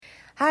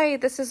Hi,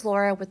 this is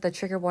Laura with the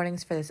trigger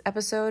warnings for this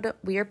episode.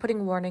 We are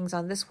putting warnings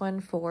on this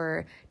one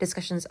for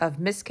discussions of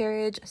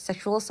miscarriage,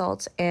 sexual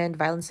assault, and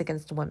violence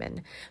against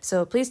women.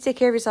 So please take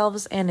care of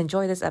yourselves and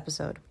enjoy this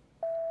episode.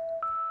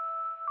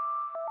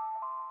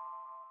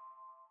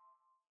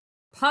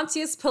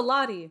 Pontius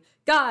Pilate,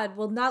 God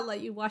will not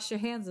let you wash your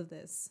hands of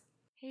this.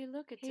 Hey,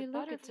 look, it's a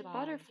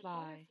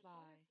butterfly.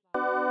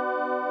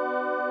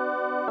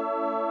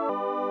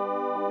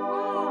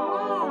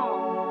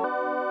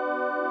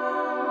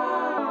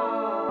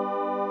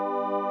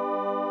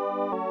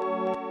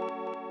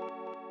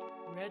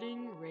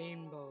 Reading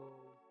Rainbow.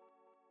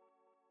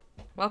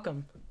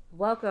 Welcome.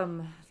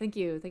 Thank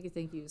you.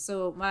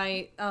 So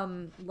my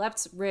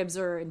left ribs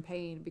are in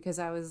pain because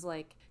I was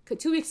like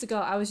 2 weeks ago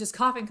I was just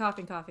coughing.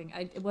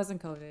 It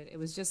wasn't COVID. It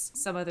was just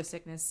some other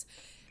sickness,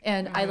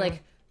 and I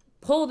like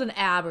pulled an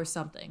ab or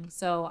something.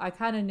 So I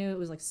kind of knew it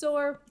was like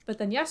sore. But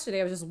then yesterday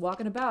I was just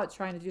walking about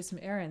trying to do some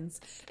errands,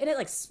 and it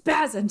like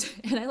spasmed,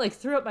 and I like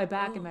threw up my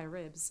back and my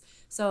ribs.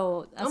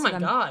 So that's what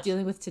I'm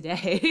dealing with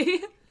today.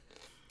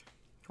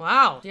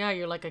 Wow. Yeah,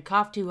 you're like, I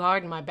coughed too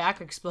hard and my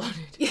back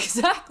exploded.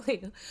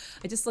 Exactly.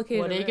 I just look at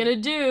What are you gonna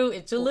do?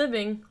 It's a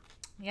living.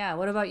 Yeah,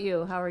 what about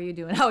you? How are you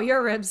doing? How are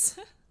your ribs?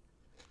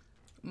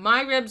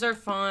 My ribs are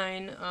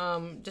fine.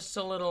 Just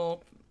a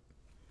little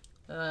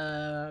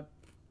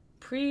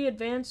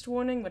pre-advanced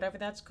warning, whatever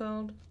that's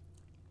called.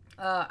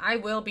 I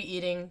will be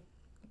eating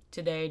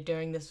today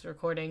during this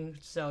recording,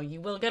 so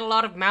you will get a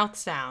lot of mouth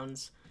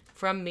sounds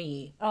from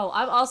me. Oh,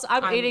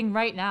 I'm eating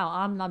right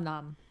now. Nom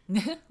nom.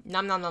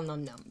 Nom nom nom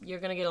nom nom. You're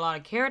gonna get a lot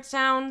of carrot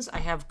sounds. I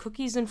have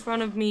cookies in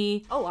front of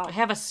me. Oh wow. I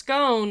have a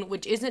scone,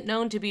 which isn't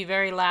known to be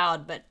very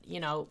loud, but you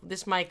know,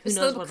 this mic, who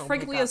knows what it'll pick up. It's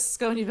the crinkliest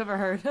scone you've ever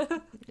heard.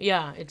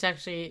 Yeah, it's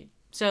actually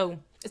so.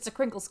 It's a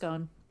crinkle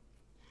scone.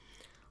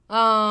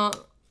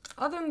 Other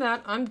than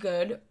that, I'm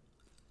good.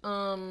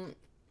 I'm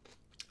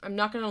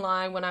not gonna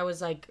lie. When I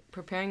was like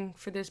preparing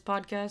for this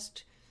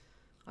podcast,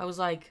 I was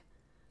like,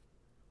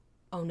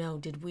 "Oh no,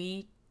 did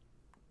we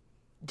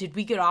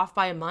get off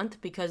by a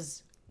month?"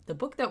 Because the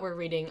book that we're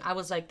reading, I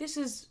was like, this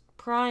is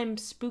prime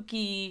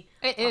spooky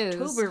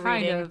October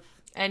reading,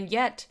 and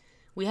yet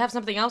we have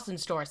something else in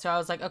store. So I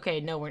was like, okay,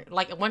 no, we're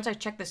like, once I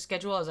checked the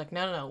schedule, I was like,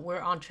 no,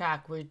 we're on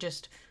track. We're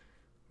just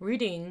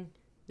reading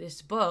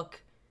this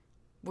book.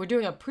 We're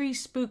doing a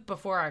pre-spook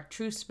before our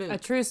true spook. A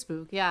true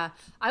spook, yeah.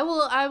 I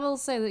will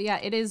say that, yeah,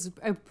 it is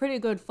a pretty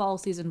good fall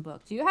season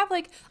book. Do you have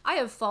I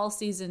have fall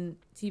season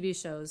TV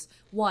shows.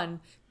 One,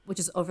 which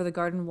is Over the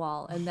Garden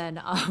Wall, and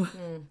then I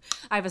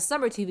have a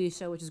summer TV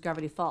show, which is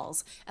Gravity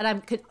Falls, and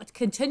I'm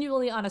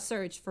continually on a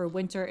search for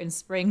winter and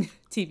spring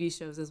TV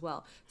shows as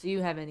well. Do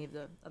you have any of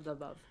the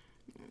above?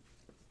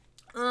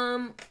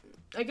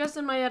 I guess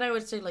in my head I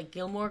would say like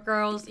Gilmore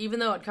Girls, even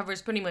though it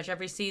covers pretty much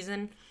every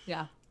season.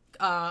 Yeah.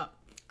 I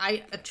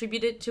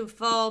attribute it to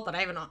fall, but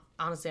I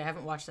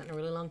haven't watched that in a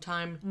really long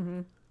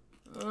time.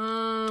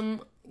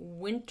 Mm-hmm.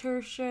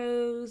 Winter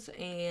shows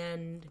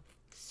and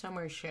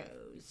summer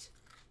shows.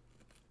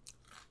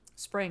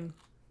 Spring.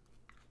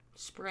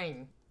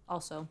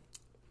 Also.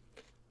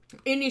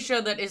 Any show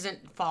that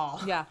isn't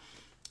fall. Yeah.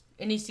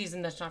 Any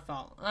season that's not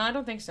fall. I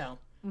don't think so.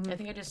 Mm-hmm. I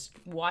think I just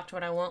watch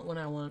what I want when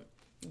I want.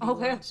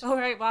 Okay. All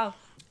right. Wow.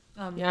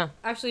 Yeah.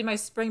 Actually, my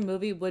spring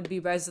movie would be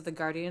Rise of the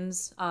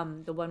Guardians.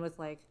 The one with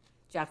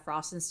Jack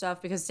Frost and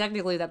stuff, because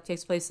technically that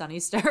takes place on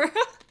Easter.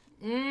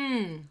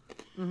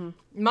 Mm-hmm.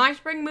 My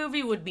spring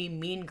movie would be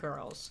Mean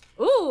Girls.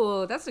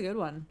 Ooh, that's a good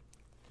one.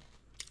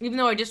 Even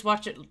though I just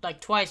watched it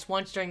twice,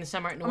 once during the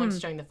summer and once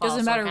during the fall.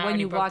 Doesn't matter when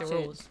you watch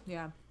it.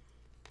 Yeah.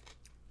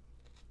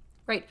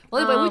 Right.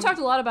 Well, anyway, we talked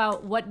a lot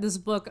about what this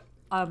book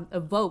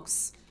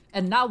evokes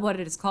and not what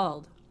it is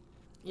called.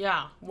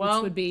 Yeah. Well,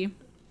 which would be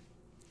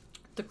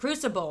The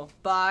Crucible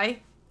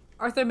by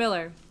Arthur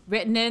Miller,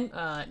 written in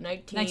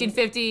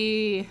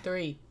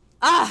 1953.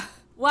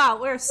 Wow,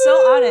 we're so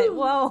on it.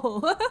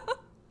 Whoa.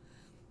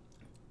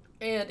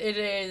 And it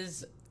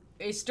is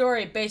a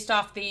story based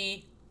off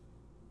the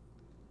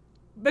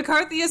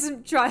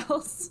McCarthyism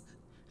trials.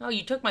 Oh,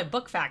 you took my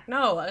book fact.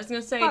 No, I was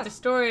going to say it's a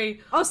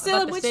story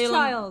Salem witch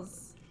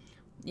trials.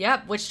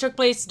 Yep, which took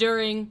place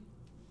during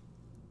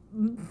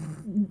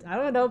I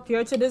don't know,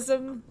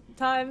 Puritanism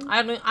time.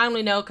 I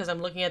only know because I'm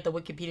looking at the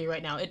Wikipedia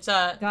right now. It's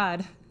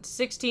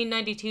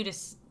 1692 to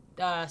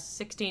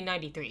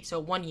 1693, so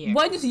 1 year.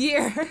 1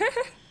 year.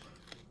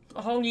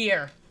 A whole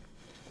year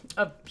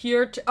of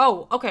pure.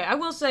 Oh, okay. I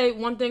will say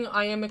one thing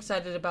I am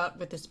excited about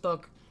with this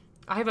book.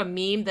 I have a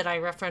meme that I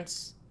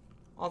reference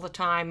all the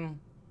time,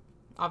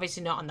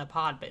 obviously not on the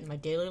pod, but in my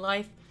daily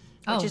life,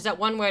 which is that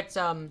one where it's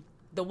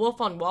the Wolf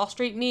on Wall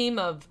Street meme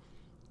of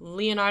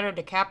Leonardo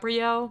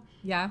DiCaprio.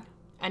 Yeah.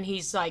 And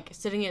he's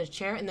sitting in a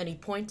chair, and then he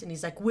points, and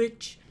he's like,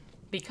 "Which?"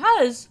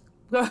 Because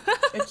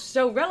it's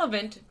so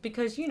relevant.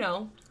 Because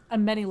on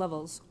many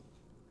levels.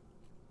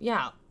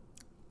 Yeah,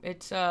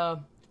 it's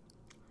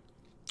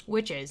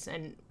witches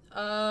and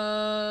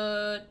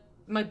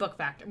my book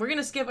fact. We're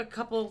gonna skip a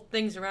couple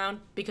things around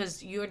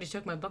because you already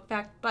took my book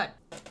fact, but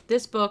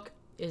this book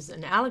is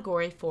an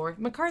allegory for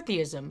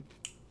McCarthyism.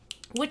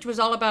 which was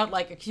all about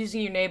like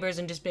accusing your neighbors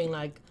and just being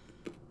like,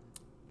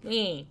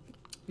 "Me,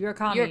 You're a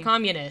commie. you're a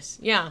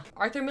communist." Yeah.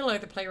 Arthur Miller,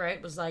 the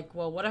playwright, was like,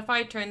 well, what if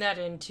I turned that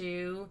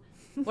into,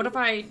 what if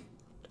I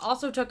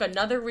also took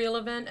another real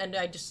event and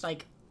I just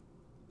like,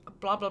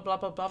 blah, blah, blah,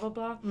 blah, blah, blah,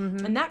 blah.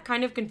 And that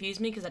kind of confused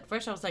me because at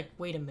first I was like,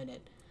 wait a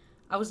minute.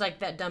 I was like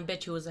that dumb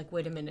bitch who was like,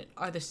 wait a minute,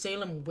 are the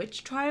Salem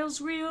witch trials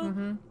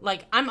real?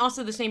 Like, I'm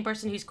also the same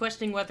person who's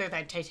questioning whether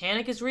that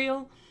Titanic is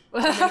real.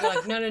 And then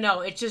you're like,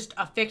 no, it's just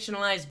a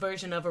fictionalized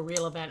version of a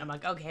real event. I'm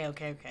like, okay.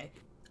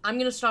 I'm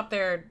going to stop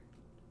there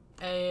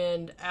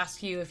and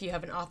ask you if you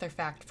have an author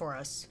fact for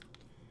us.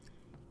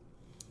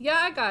 Yeah,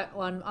 I got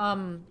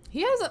one.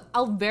 He has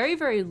a very,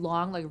 very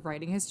long, like,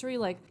 writing history.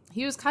 Like,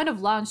 he was kind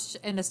of launched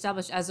and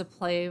established as a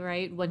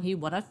playwright when he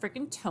won a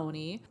freaking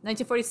Tony.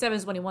 1947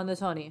 is when he won the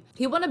Tony.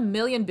 He won a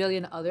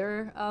billion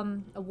other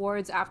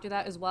awards after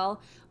that as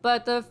well.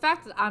 But the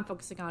fact that I'm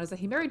focusing on is that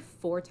he married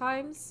 4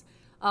 times,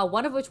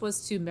 one of which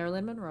was to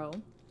Marilyn Monroe.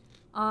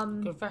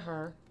 Good for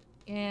her.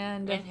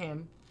 And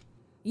him.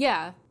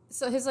 yeah.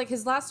 So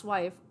his last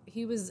wife,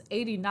 he was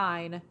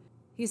 89.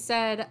 He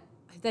said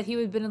that he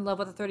had been in love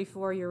with a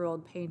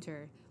 34-year-old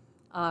painter,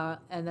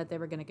 and that they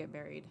were going to get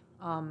married.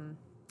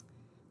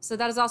 So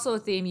that is also a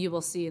theme you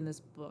will see in this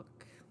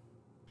book.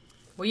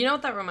 Well, you know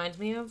what that reminds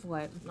me of?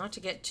 What? Not to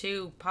get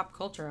too pop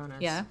culture on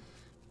us. Yeah.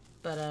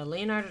 But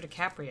Leonardo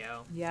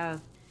DiCaprio. Yeah.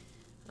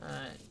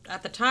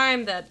 At the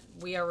time that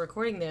we are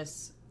recording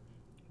this,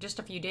 just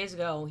a few days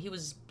ago, he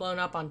was blown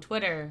up on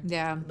Twitter.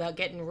 Yeah. About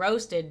getting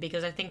roasted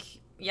because I think,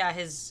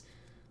 his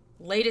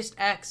latest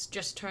ex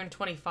just turned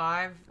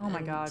 25. Oh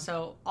my God.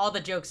 So all the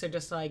jokes are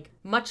just like,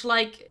 much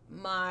like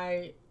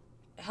my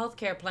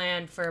healthcare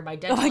plan for my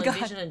dental and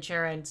vision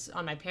insurance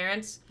on my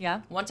parents.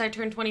 Yeah. Once I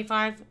turned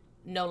 25,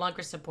 no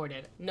longer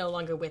supported, no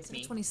longer with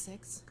me.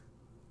 26.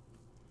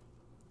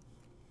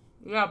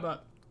 Yeah,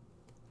 but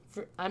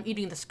I'm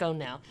eating the scone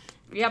now.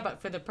 Yeah, but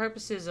for the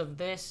purposes of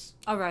this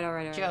All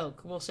right.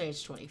 joke, we'll say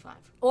it's 25.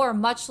 Or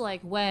much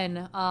like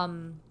when,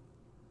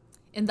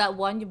 in that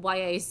one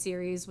YA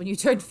series, when you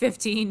turn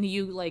 15,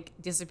 you, like,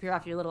 disappear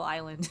off your little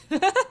island.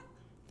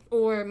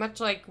 Or much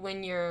like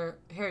when you're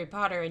Harry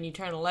Potter and you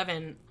turn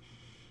 11,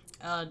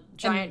 a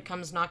giant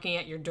comes knocking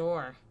at your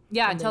door.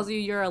 Yeah, and tells you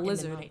you're a in the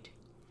lizard. night.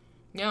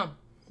 Yeah.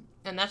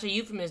 And that's a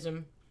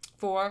euphemism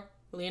for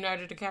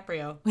Leonardo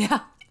DiCaprio.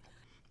 Yeah.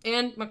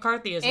 And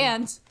McCarthyism.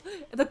 And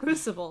the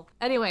Crucible.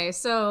 Anyway,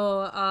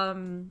 so,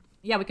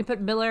 yeah, we can put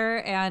Miller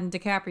and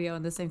DiCaprio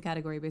in the same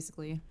category,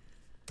 basically.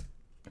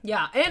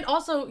 Yeah, and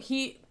also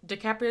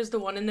DiCaprio's the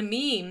one in the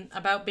meme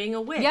about being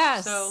a witch.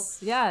 Yes. So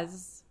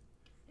yes.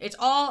 it's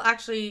all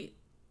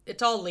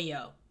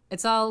Leo.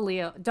 It's all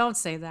Leo. Don't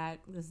say that,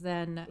 because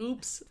then,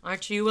 Oops.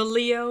 Aren't you a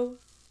Leo,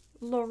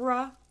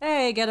 Laura?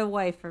 hey, get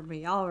away from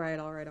me. All right.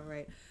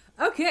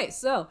 Okay,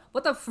 so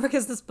what the frick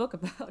is this book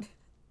about?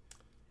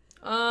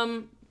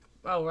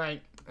 Oh,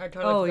 right. I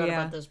totally forgot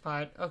yeah. about this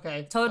part.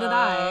 Okay. So did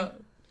I.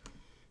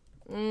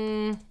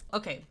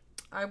 Okay.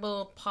 I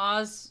will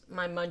pause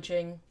my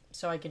munching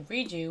so I can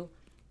read you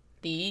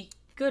the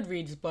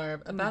Goodreads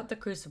blurb about The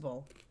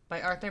Crucible by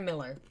Arthur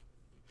Miller.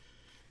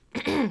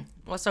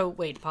 Also,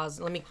 wait, pause.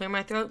 Let me clear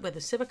my throat with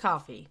a sip of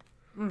coffee.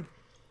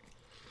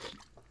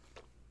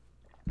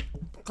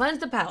 Cleanse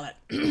the palate.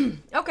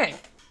 Okay.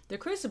 The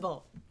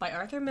Crucible by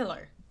Arthur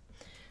Miller.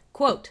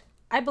 Quote,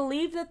 I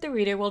believe that the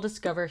reader will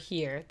discover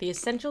here the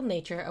essential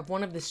nature of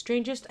one of the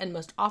strangest and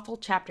most awful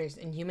chapters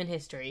in human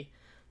history.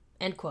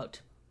 End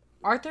quote.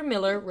 Arthur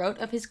Miller wrote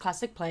of his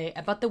classic play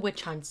about the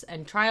witch hunts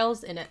and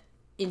trials in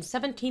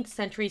 17th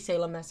century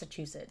Salem,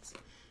 Massachusetts.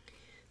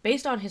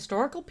 Based on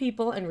historical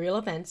people and real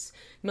events,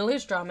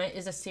 Miller's drama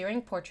is a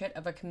searing portrait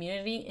of a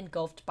community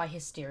engulfed by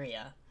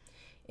hysteria.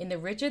 In the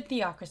rigid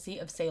theocracy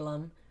of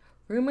Salem,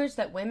 rumors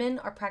that women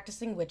are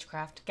practicing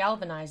witchcraft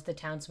galvanize the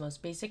town's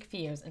most basic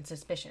fears and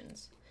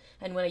suspicions.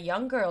 And when a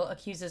young girl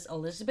accuses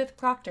Elizabeth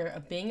Proctor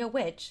of being a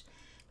witch,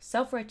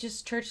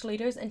 self-righteous church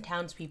leaders and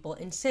townspeople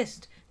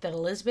insist that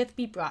Elizabeth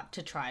be brought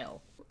to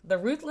trial. The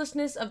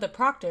ruthlessness of the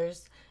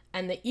Proctors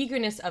and the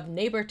eagerness of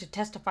neighbor to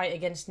testify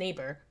against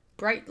neighbor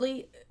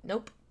brilliantly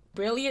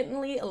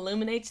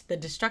illuminates the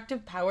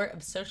destructive power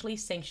of socially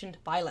sanctioned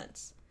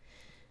violence.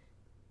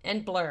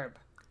 And blurb.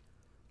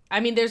 I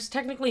mean, there's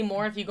technically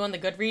more if you go on the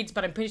Goodreads,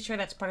 but I'm pretty sure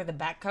that's part of the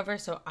back cover,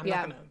 so I'm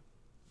not gonna.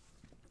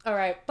 All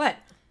right. But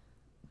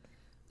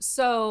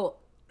So,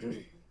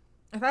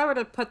 if I were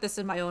to put this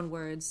in my own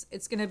words,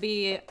 it's going to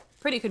be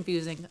pretty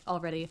confusing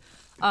already.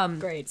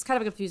 Great. It's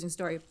kind of a confusing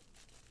story.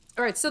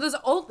 All right, so this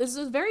is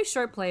a very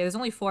short play. There's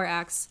only 4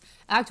 acts.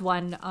 Act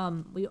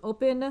 1, we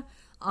open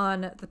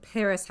on the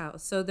Paris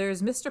house. So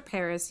there's Mr.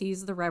 Paris.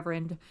 He's the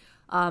Reverend.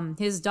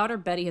 His daughter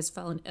Betty has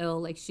fallen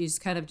ill. Like, she's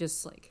kind of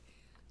just like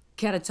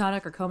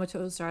catatonic or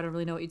comatose, or I don't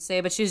really know what you'd say,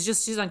 but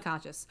she's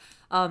unconscious.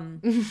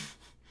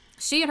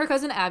 She and her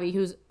cousin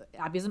Abby's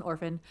an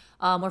orphan,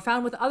 were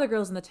found with other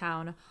girls in the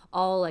town,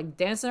 all like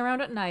dancing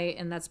around at night,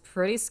 and that's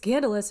pretty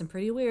scandalous and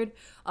pretty weird.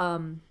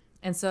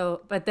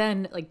 But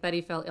then like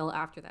Betty fell ill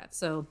after that.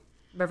 So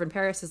Reverend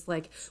Paris is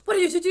like, "What are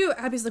you to do?"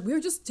 Abby's like, "We were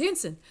just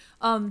dancing."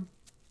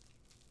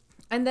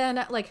 And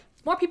then like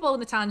more people in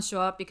the town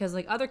show up because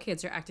like other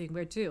kids are acting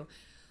weird too.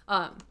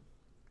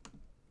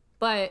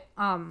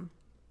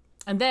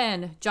 And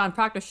then John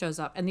Proctor shows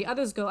up and the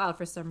others go out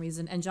for some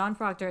reason, and John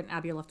Proctor and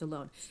Abby are left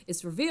alone.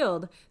 It's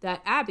revealed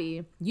that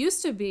Abby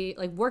used to be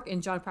like work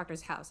in John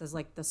Proctor's house as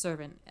like the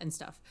servant and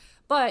stuff.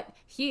 But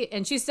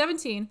she's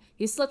 17,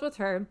 he slept with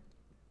her.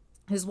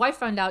 His wife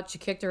found out, she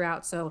kicked her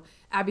out, so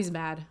Abby's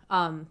mad.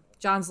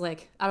 John's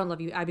like, I don't love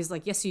you. Abby's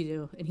like, yes you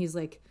do. And he's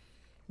like,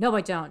 no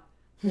I don't.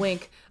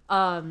 Wink.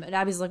 And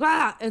Abby's like,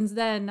 ah! And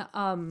then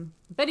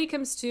Betty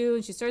comes to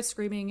and she starts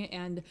screaming,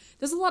 and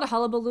there's a lot of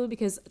hullabaloo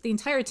because the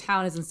entire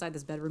town is inside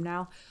this bedroom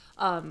now.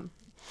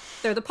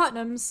 They're the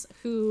Putnams,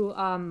 who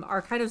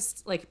are kind of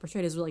like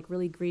portrayed as like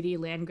really greedy,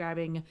 land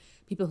grabbing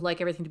people who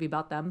like everything to be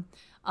about them.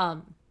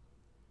 And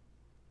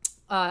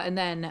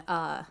then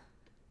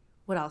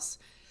what else?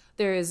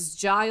 There's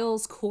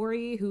Giles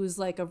Corey, who's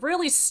like a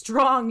really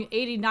strong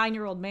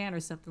 89-year-old man or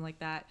something like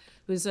that,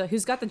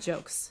 who's got the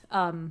jokes.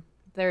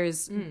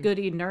 There's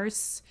Goody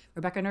Nurse,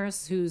 Rebecca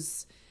Nurse,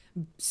 who's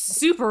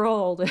super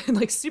old and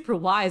like super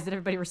wise, and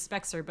everybody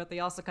respects her, but they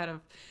also kind of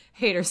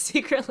hate her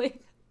secretly.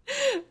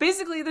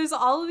 Basically, there's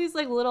all of these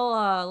like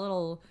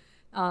little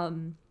what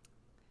do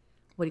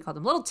you call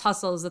them? Little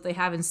tussles that they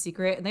have in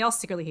secret, and they all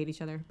secretly hate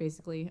each other,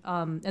 basically.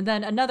 And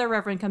then another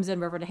reverend comes in,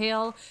 Reverend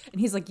Hale,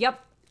 and he's like, "Yep,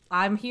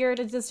 I'm here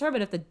to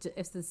determine if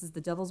this is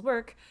the devil's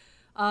work."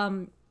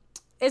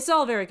 It's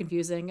all very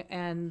confusing,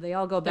 and they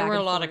all go back. There were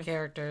and a lot forth. of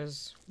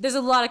characters. There's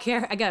a lot of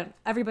again,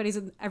 everybody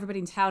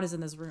in town is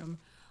in this room.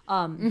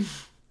 And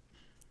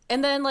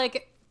then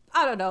like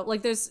I don't know,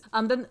 like there's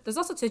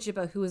also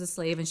Tituba, who was a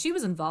slave, and she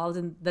was involved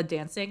in the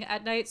dancing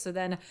at night. So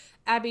then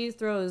Abby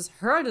throws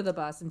her under the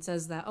bus and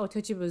says that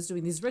Tituba was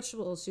doing these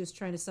rituals. She was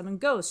trying to summon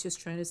ghosts. She was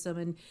trying to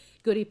summon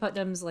Goody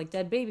Putnam's like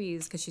dead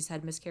babies because she's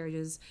had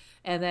miscarriages.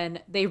 And then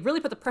they really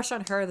put the pressure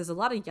on her. There's a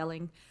lot of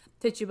yelling.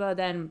 Tituba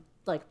then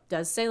like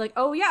does say like,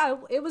 oh yeah,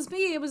 it was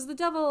me, it was the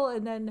devil.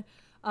 And then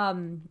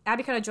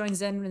Abby kind of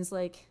joins in and is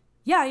like,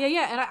 yeah.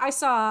 And I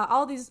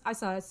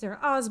saw Sarah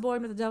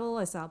Osborne with the devil.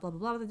 I saw blah, blah,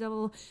 blah with the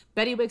devil.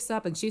 Betty wakes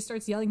up and she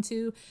starts yelling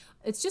too.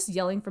 It's just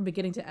yelling from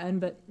beginning to end.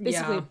 But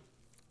basically,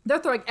 they're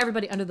throwing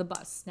everybody under the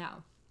bus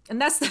now.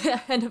 And that's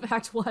the end of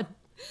Act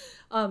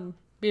 1.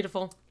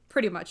 Beautiful.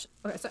 Pretty much.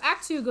 Okay, so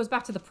Act 2 goes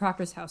back to the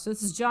Proctor's house. So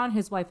this is John,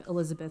 his wife,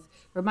 Elizabeth.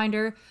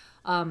 Reminder,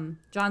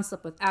 John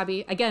slept with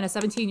Abby, again, a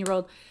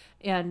 17-year-old,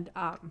 and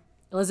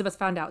Elizabeth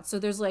found out. So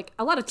there's like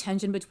a lot of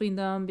tension between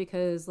them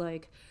because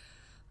like,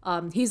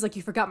 he's like,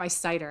 you forgot my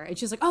cider. And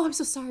she's like, oh, I'm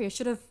so sorry. I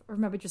should have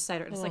remembered your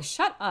cider. And it's like,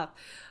 shut up,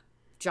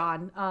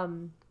 John.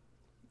 And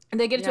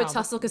they get into a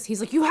tussle because he's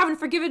like, you haven't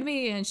forgiven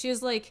me. And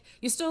she's like,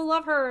 you still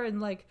love her. And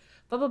like,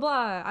 blah, blah,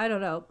 blah. I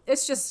don't know.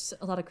 It's just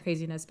a lot of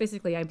craziness.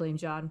 Basically, I blame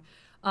John.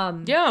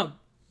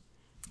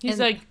 He's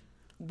like,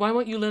 why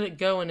won't you let it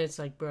go? And it's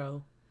like,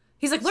 bro.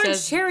 He's like, learn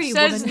charity,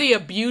 says woman. the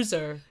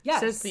abuser. Yes.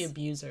 Says the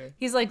abuser.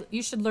 He's like,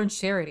 you should learn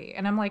charity.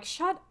 And I'm like,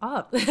 shut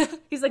up.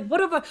 He's like,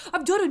 what have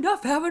I've done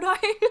enough, haven't I?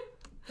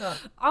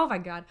 Oh my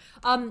God.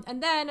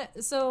 And then,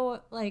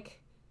 so like,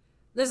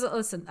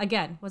 once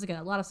again,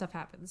 a lot of stuff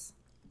happens.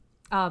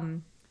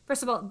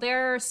 First of all,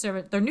 their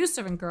new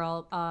servant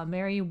girl,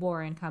 Mary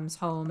Warren, comes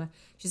home.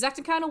 She's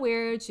acting kind of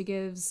weird. She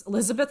gives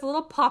Elizabeth a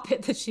little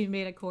poppet that she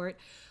made at court.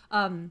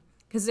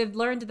 Because they've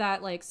learned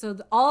that, like, so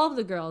all of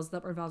the girls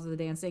that were involved in the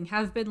dancing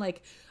have been,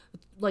 like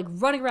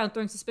running around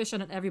throwing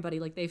suspicion on everybody.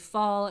 Like, they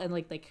fall and,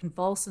 like, they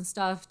convulse and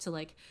stuff to,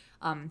 like,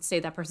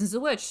 say that person's a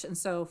witch. And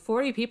so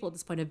 40 people at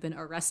this point have been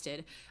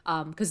arrested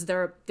because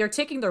they're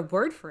taking their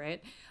word for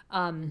it.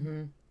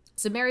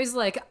 So Mary's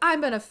like,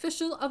 I'm an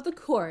official of the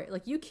court.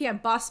 Like, you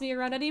can't boss me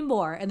around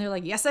anymore. And they're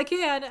like, yes, I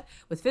can,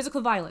 with physical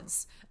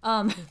violence.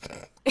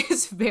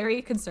 It's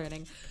very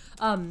concerning.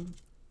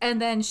 And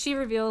then she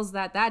reveals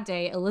that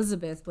day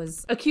Elizabeth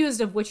was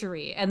accused of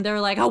witchery. And they're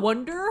like, I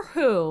wonder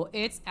who?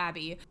 It's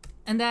Abby.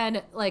 And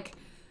then, like,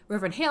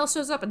 Reverend Hale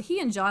shows up, and he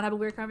and John have a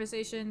weird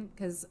conversation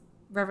because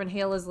Reverend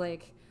Hale is,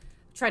 like,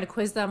 trying to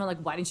quiz them on, like,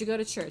 why didn't you go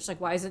to church?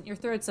 Like, why isn't your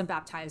third son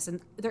baptized? And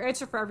their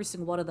answer for every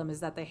single one of them is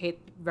that they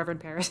hate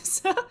Reverend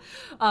Paris.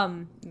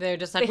 They're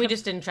just like, we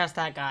just didn't trust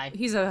that guy.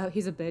 He's a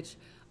bitch.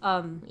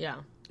 Yeah.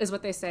 Is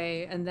what they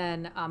say. And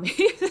then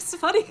it's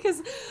funny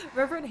because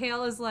Reverend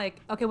Hale is like,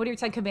 okay, what are your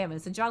 10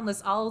 commandments? And John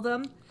lists all of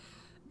them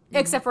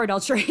except for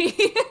adultery.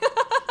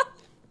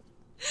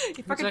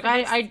 It's like,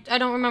 I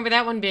don't remember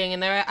that one being in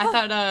there. I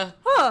thought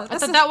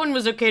that one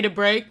was okay to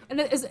break. And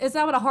is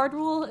that what a hard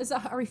rule?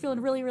 Are we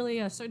feeling really, really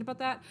certain about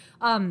that?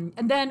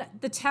 And then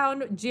the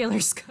town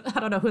jailers, I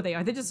don't know who they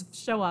are. They just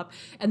show up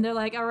and they're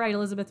like, all right,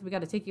 Elizabeth, we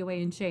got to take you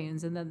away in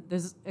chains. And then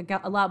there's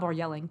a lot more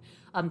yelling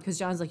because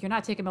John's like, you're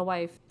not taking my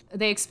wife.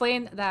 They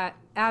explain that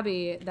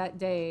Abby that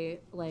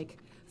day, like,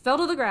 fell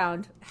to the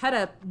ground, had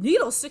a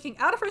needle sticking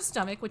out of her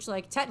stomach, which,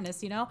 like,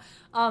 tetanus, you know?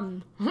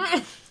 And,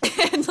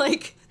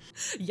 like,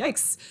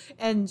 yikes.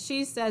 And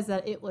she says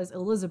that it was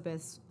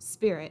Elizabeth's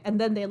spirit. And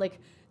then they, like,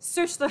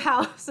 search the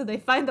house and they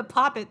find the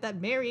poppet that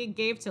Mary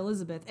gave to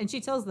Elizabeth. And she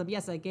tells them,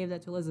 yes, I gave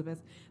that to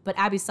Elizabeth, but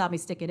Abby saw me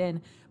stick it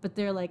in. But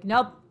they're like,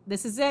 nope,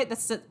 this is it.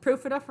 That's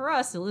proof enough for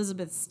us.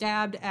 Elizabeth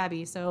stabbed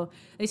Abby. So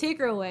they take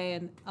her away,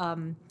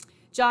 and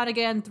John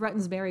again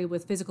threatens Mary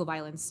with physical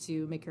violence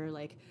to make her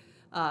like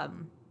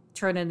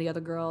turn in the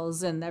other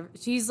girls. And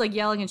she's like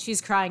yelling and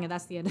she's crying, and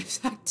that's the end of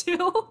Act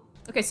 2.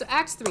 Okay, so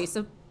Act 3.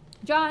 So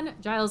John,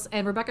 Giles,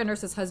 and Rebecca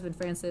Nurse's husband,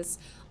 Francis,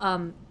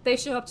 they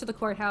show up to the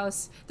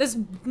courthouse. There's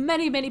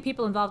many, many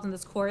people involved in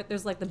this court.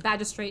 There's like the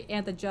magistrate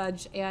and the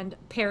judge and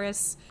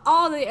Paris.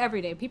 All the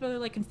everyday. People are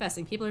like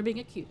confessing. People are being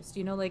accused.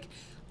 You know, like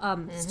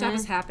stuff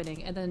is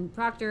happening. And then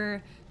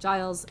Proctor,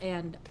 Giles,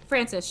 and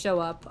Francis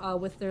show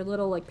up with their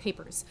little like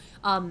papers.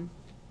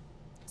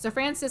 So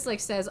Francis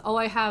like says, oh,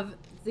 I have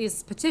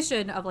this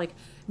petition of like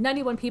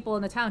 91 people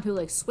in the town who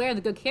like swear the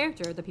good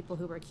character of the people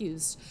who were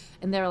accused.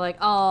 And they're like,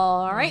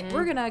 all right,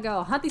 we're gonna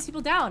go hunt these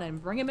people down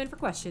and bring them in for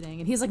questioning.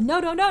 And he's like, no,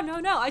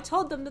 I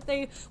told them that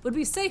they would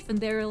be safe. And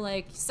they're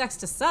like, sex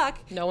to suck.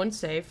 No one's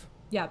safe.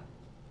 Yeah.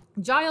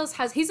 Giles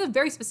he's a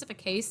very specific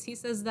case. He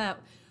says that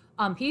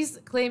he's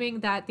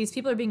claiming that these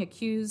people are being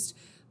accused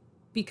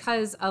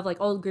because of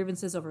like old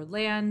grievances over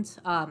land,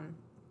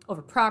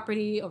 over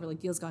property, over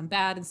like deals gone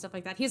bad and stuff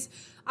like that. He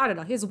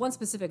has one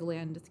specific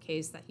land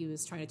case that he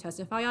was trying to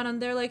testify on,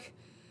 and they're like,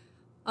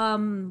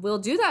 we'll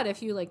do that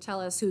if you like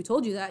tell us who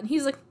told you that. And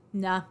he's like,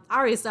 nah, I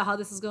already saw how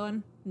this is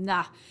going.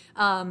 Nah.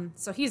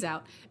 So he's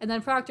out. And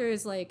then Proctor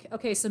is like,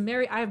 okay, so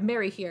I have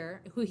Mary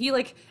here, who he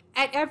like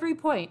at every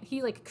point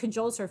he like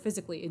cajoles her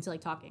physically into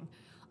like talking,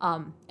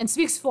 and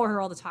speaks for her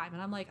all the time.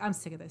 And I'm like, I'm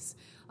sick of this.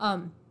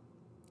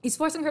 He's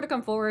forcing her to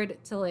come forward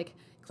to like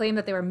claim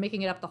that they were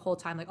making it up the whole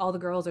time. Like all the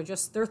girls are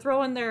they're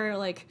throwing their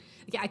like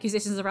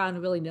accusations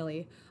around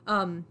willy-nilly.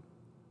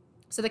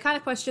 So they kind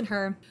of question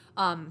her.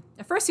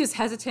 At first he was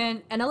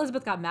hesitant, and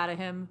Elizabeth got mad at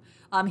him.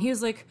 He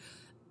was like,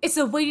 it's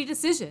a weighty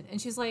decision. And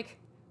she's like,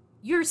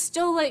 you're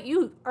still like,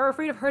 you are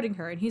afraid of hurting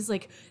her. And he's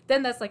like,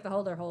 then that's like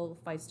their whole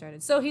fight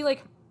started. So he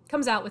like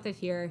comes out with it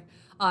here.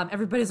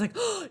 Everybody's like,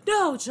 oh,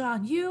 no,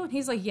 John, you? And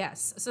he's like,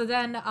 yes. So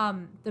then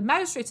the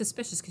magistrate's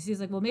suspicious because he's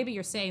like, well, maybe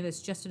you're saying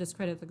this just to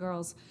discredit the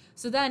girls.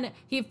 So then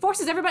he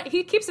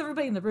keeps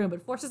everybody in the room,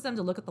 but forces them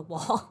to look at the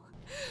wall.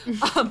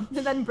 And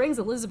then brings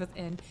Elizabeth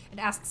in and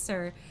asks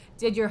her,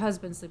 did your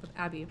husband sleep with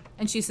Abby?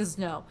 And she says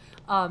no.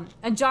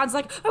 And John's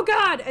like, oh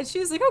God. And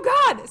she's like,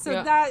 oh God. So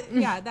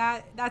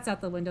that's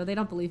out the window. They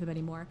don't believe him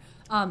anymore.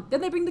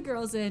 Then they bring the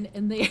girls in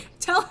and they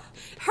tell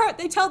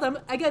them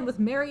again with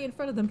Mary in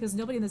front of them, because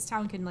nobody in this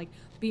town can like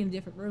be in a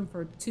different room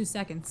for 2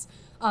 seconds.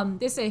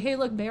 They say, hey,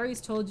 look,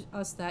 Mary's told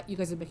us that you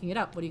guys are making it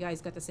up. What do you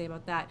guys got to say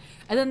about that?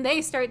 And then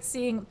they start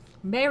seeing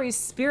Mary's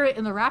spirit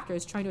in the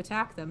rafters trying to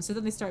attack them. So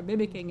then they start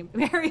mimicking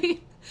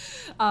Mary.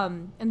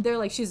 And they're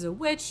like, she's a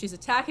witch. She's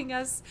attacking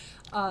us.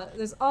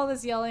 There's all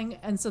this yelling.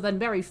 And so then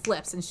Mary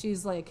flips and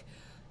she's like,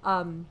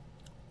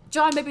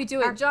 John made me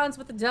do it. John's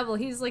with the devil.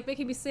 He's like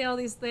making me say all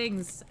these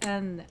things.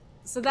 And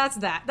so that's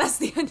that. That's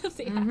the end of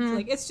the act.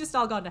 Like, it's just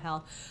all gone to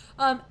hell.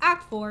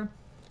 Act 4.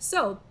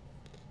 So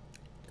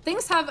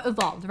things have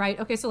evolved, right?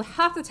 Okay, so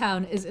half the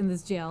town is in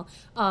this jail.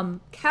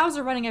 Cows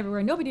are running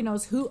everywhere. Nobody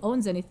knows who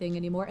owns anything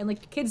anymore. And,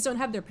 like, kids don't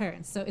have their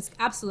parents. So it's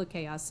absolute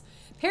chaos.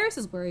 Paris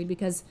is worried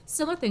because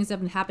similar things have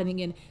been happening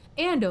in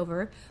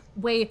Andover,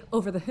 way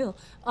over the hill.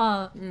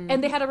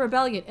 And they had a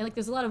rebellion. And, like,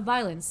 there's a lot of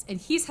violence. And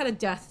he's had a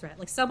death threat.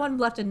 Like, someone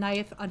left a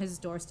knife on his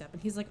doorstep.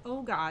 And he's like,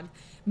 oh, God,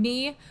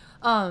 me?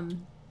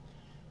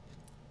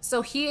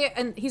 So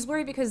he's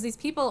worried because these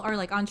people are,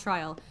 like, on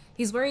trial.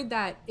 He's worried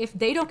that if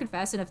they don't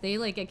confess and if they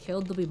like get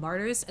killed, they'll be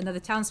martyrs, and that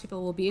the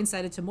townspeople will be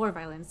incited to more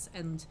violence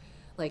and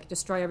like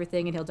destroy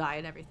everything, and he'll die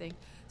and everything.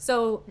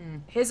 So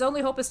his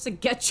only hope is to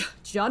get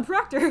John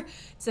Proctor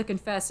to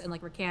confess and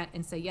like recant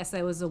and say, yes,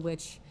 I was a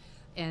witch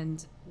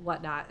and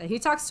whatnot. And he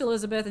talks to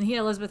Elizabeth, and he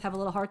and Elizabeth have a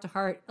little heart to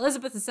heart.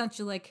 Elizabeth is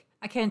essentially like,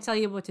 I can't tell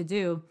you what to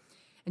do.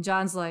 And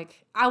John's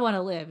like, I want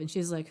to live. And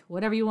she's like,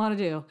 whatever you want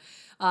to do.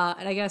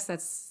 And I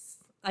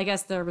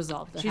guess they're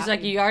resolved. She's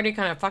like, you already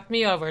kind of fucked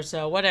me over,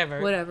 so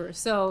whatever.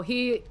 So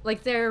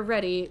they're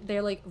ready.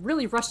 They're like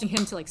really rushing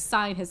him to like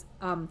sign his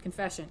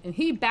confession, and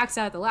he backs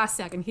out at the last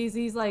second.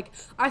 He's like,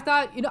 I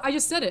thought, I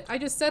just said it. I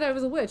just said I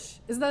was a witch.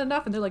 Isn't that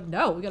enough? And they're like,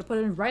 no, we got to put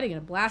it in writing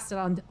and blast it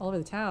on all over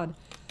the town.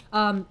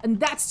 And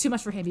that's too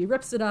much for him. He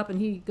rips it up and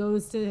he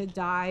goes to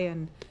die.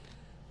 And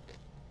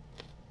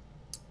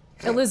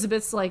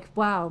Elizabeth's like,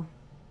 wow,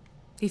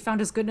 he found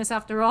his goodness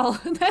after all.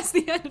 And that's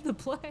the end of the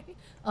play.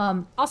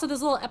 Also,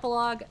 there's a little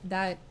epilogue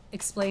that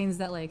explains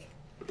that, like,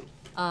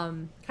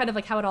 kind of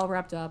like how it all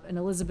wrapped up. And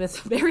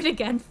Elizabeth married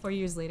again 4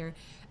 years later.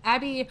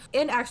 Abby,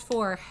 in Act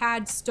 4,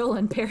 had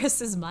stolen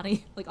Paris's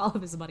money, like all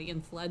of his money,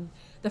 and fled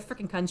the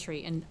freaking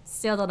country and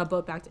sailed on a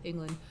boat back to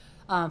England.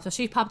 So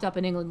she popped up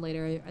in England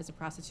later as a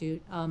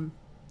prostitute.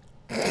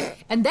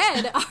 And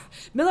then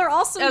Miller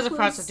also as a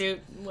prostitute,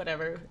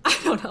 whatever. I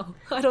don't know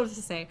what to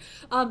say.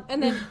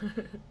 And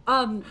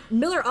then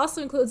Miller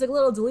also includes like a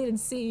little deleted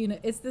scene.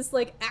 It's this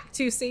like Act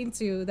 2 Scene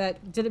 2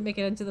 that didn't make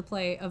it into the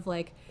play of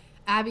like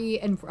Abby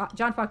and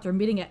John Proctor are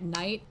meeting at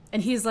night,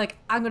 and he's like,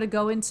 I'm gonna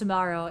go in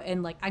tomorrow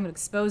and like I'm gonna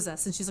expose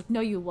us, and she's like,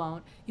 no, you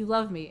won't. You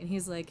love me, and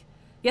he's like,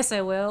 yes,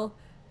 I will,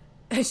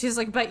 and she's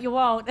like, but you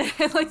won't,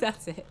 and like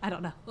that's it. I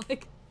don't know,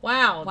 like.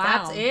 Wow, Wow.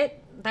 that's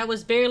it? That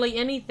was barely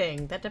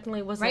anything. That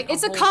definitely wasn't Right?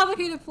 It's a whole...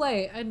 complicated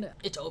play, and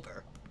It's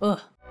over. ugh.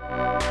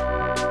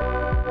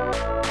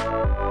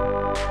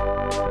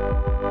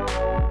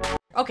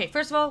 Okay,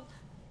 first of all,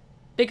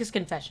 biggest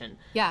confession.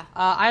 Yeah.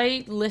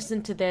 I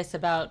listened to this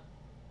about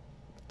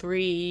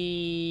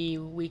 3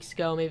 weeks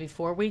ago, maybe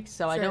 4 weeks,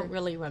 so I Sure. don't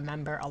really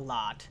remember a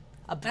lot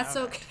about That's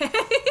it. okay.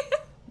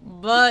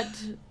 But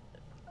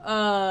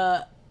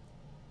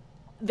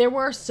there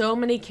were so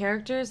many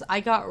characters, I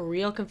got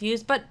real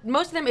confused. But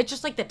most of them, it's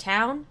just like the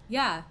town.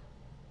 Yeah.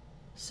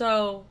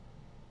 So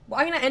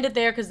I'm going to end it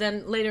there because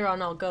then later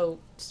on I'll go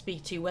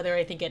speak to whether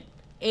I think it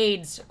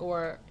aids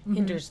or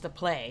hinders the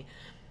play.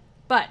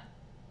 But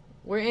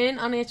we're in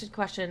unanswered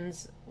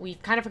questions. We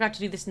kind of forgot to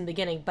do this in the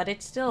beginning, but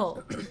it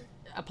still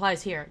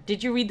applies here.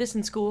 Did you read this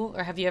in school,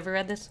 or have you ever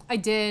read this? I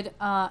did,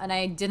 and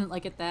I didn't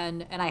like it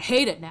then, and I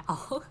hate it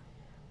now.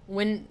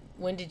 When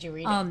did you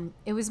read it?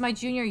 It was my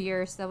junior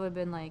year, so that would have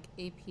been like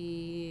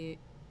AP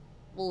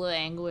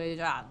language.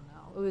 I don't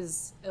know. It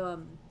was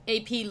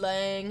AP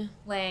Lang.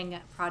 Lang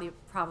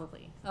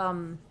probably.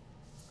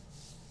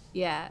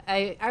 Yeah,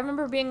 I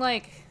remember being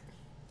like,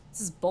 this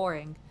is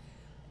boring.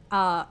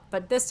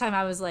 But this time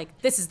I was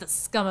like, this is the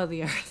scum of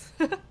the earth.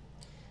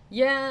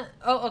 Yeah.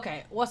 Oh,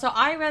 okay. Well, so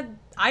I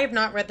have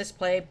not read this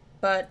play,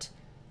 but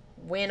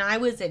when I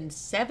was in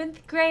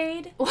 7th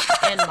grade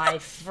and my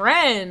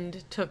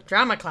friend took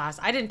drama class,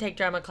 I didn't take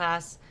drama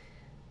class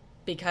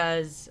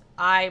because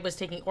I was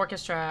taking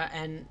orchestra,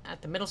 and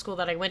at the middle school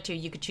that I went to,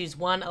 you could choose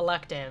one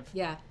elective.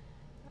 Yeah.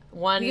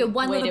 One You get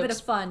one way little to bit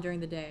of fun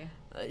during the day.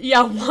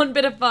 Yeah, one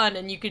bit of fun,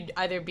 and you could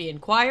either be in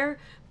choir,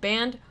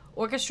 band,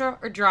 orchestra,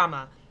 or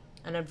drama.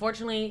 And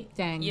unfortunately,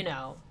 Dang. you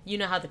know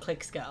how the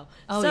cliques go.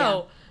 Oh, so,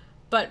 yeah.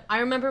 But I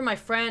remember my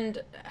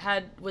friend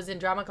was in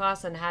drama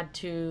class and had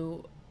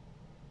to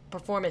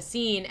perform a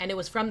scene, and it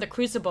was from The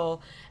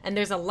Crucible, and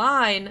there's a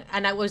line,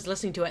 and I was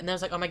listening to it, and I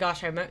was like, oh my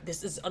gosh, I remember,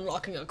 this is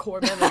unlocking a core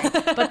memory.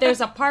 But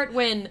there's a part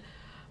when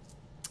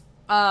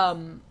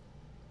John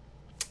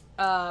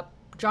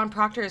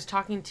Proctor is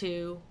talking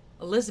to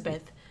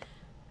Elizabeth,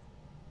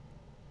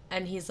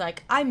 and he's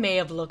like, I may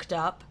have looked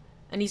up,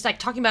 and he's like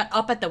talking about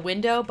up at the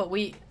window, but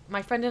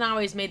my friend and I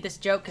always made this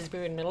joke because we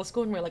were in middle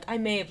school, and we were like, I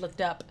may have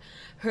looked up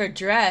her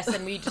dress,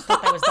 and we just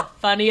thought that was the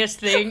funniest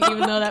thing, even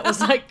though that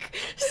was like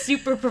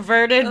super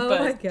perverted. Oh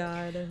but my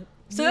god.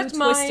 So You that's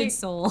twisted my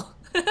soul.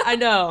 I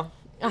know,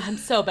 I'm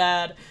so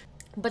bad,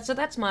 but so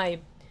that's my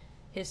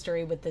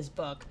history with this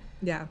book.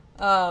 Yeah.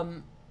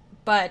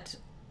 But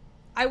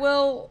I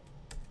will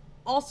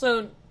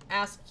also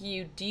ask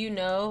you, do you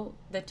know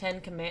the 10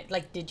 Commandments?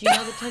 Like, did you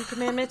know the 10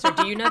 Commandments, or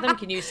do you know them?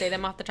 Can you say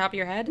them off the top of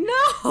your head?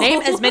 No. Name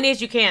as many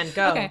as you can.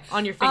 Go. Okay.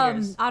 On your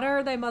fingers.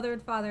 Honor thy mother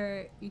and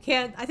father.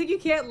 I think you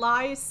can't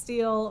lie,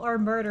 steal, or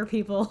murder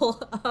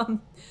people.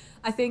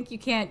 I think you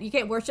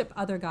can't worship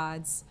other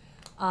gods.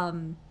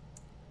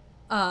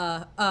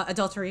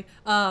 Adultery.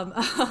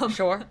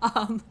 Sure.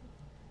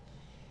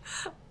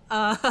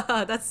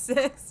 That's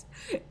 6.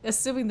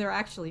 Assuming they're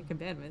actually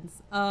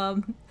commandments.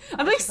 I'm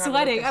like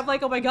sweating. I'm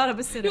like, oh my god, I'm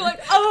a sinner. You're like,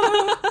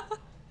 oh.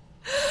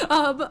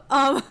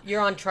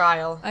 You're on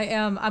trial. I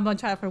am. I'm on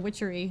trial for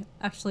witchery,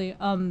 actually.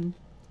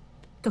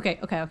 Okay.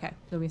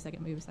 Give me a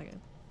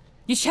second.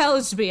 You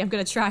challenged me. I'm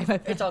gonna try my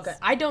best. It's all good.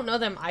 I don't know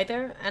them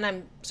either, and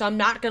I'm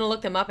not gonna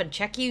look them up and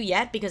check you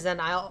yet, because then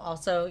I'll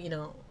also,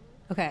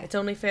 Okay. it's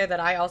only fair that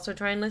I also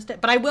try and list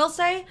it. But I will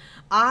say,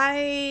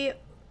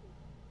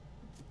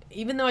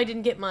 even though I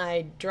didn't get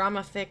my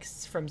drama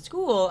fix from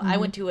school, I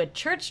went to a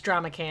church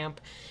drama camp,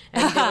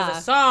 and there was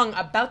a song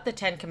about the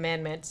 10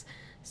 Commandments.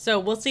 So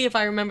we'll see if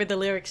I remember the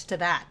lyrics to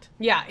that.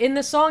 Yeah, in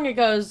the song it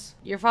goes,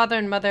 your father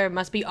and mother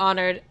must be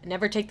honored,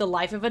 never take the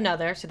life of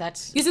another. So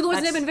that's... Use the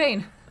Lord's name in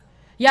vain.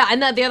 Yeah,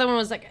 and the other one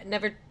was like,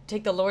 never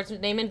take the Lord's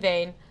name in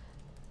vain.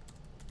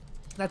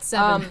 That's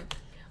 7.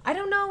 I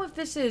don't know if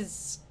this is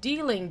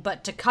stealing,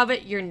 but to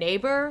covet your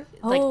neighbor,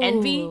 like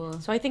envy.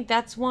 So I think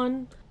that's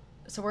one.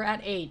 So we're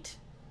at 8.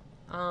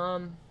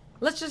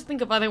 Let's just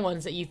think of other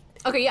ones that you...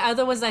 Okay, yeah,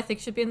 other ones I think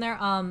should be in there.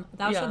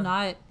 Thou shalt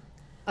not.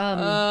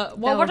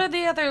 What are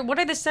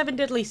the 7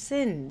 deadly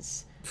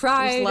sins?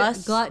 Pride, There's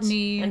lust,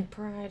 gluttony, and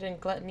pride and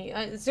gluttony.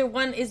 Is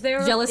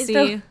there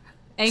jealousy,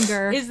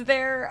 anger. Is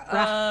there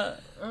I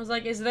was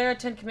like, is there a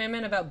 10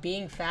 Commandment about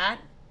being fat?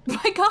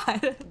 My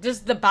god.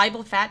 Does the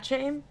Bible fat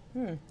shame?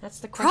 That's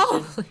the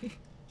question. Probably.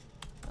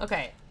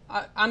 Okay,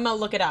 I'm gonna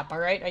look it up. All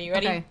right, are you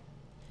ready?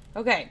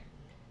 Okay.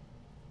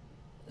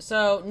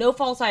 So, no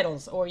false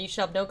idols, or you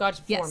shall have no gods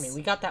before me.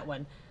 We got that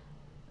one.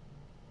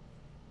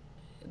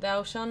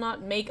 Thou shalt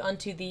not make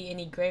unto thee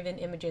any graven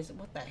images.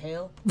 What the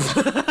hell?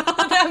 What does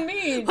that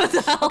mean? What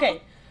the hell?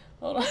 Okay,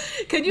 hold on.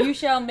 You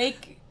shall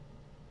make...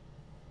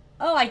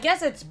 Oh, I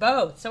guess it's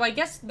both. So I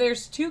guess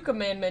there's 2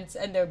 commandments,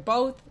 and they're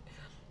both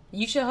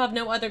You shall have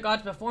no other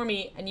gods before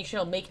me, and you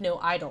shall make no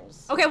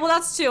idols. Okay, well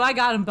that's two. I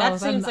got them both.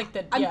 That seems like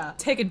I'm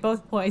taking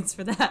both points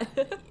for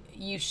that.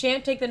 You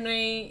shan't take the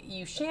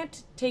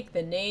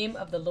name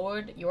of the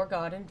Lord your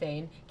God in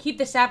vain. Keep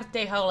the Sabbath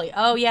day holy.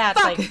 Oh yeah, it's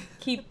Fuck. like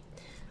keep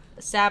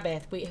the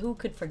Sabbath. Who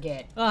could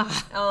forget?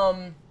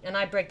 Ugh. And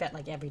I break that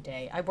like every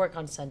day. I work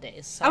on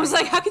Sundays. So I was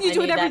like, how can you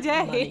do it need every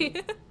that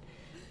day?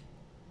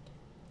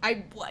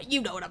 money.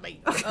 You know what I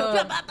mean.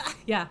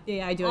 Yeah,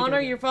 I do. Honor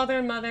your father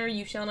and mother.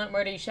 You shall not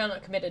murder. You shall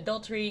not commit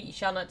adultery. You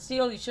shall not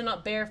steal. You shall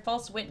not bear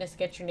false witness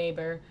against your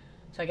neighbor.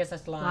 So I guess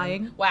that's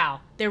lying.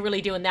 Wow, they're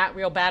really doing that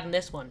real bad in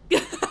this one.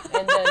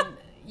 And then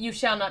you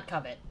shall not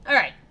covet. All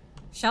right.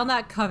 Shall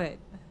not covet.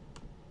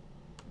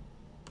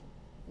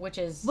 Which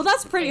is... Well,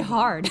 that's pretty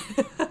hard.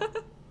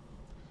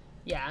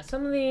 Yeah,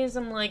 some of these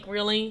I'm like,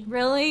 really?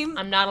 Really?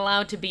 I'm not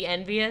allowed to be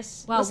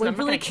envious? Well, Listen, we I'm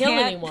not really gonna kill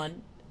can't-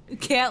 anyone.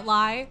 Can't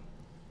lie.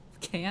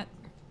 Can't.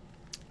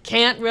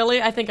 Can't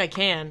really? I think I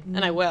can,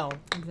 and I will.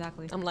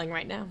 Exactly. I'm lying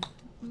right now.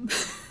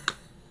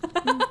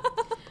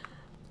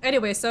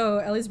 Anyway, so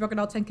Ellie's broken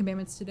all 10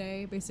 commandments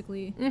today,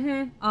 basically.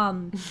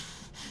 Mm-hmm.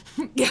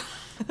 Yeah.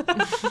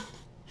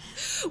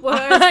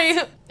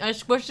 I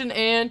squished an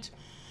ant.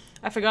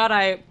 I forgot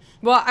I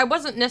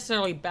wasn't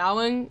necessarily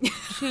bowing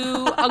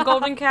to a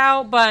golden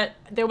cow, but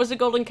there was a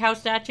golden cow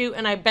statue,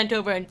 and I bent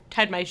over and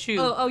tied my shoe.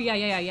 Oh,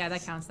 yeah,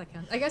 that counts.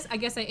 I guess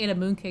I ate a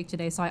mooncake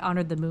today, so I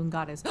honored the moon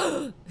goddess.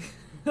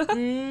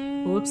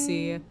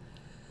 Whoopsie.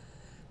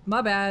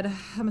 My bad.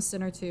 I'm a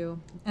sinner, too.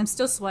 I'm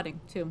still sweating,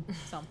 too,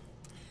 so...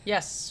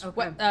 Yes,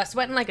 Okay.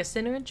 sweating like a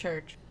sinner in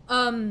church.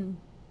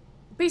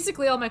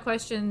 Basically all my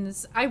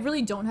questions, I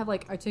really don't have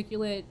like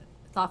articulate,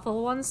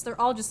 thoughtful ones. They're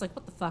all just like,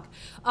 what the fuck?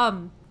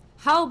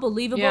 How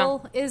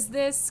believable is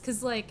this?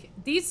 Because like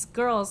these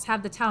girls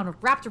have the town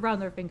wrapped around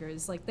their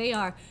fingers. Like they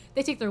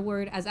take their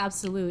word as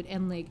absolute,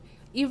 and like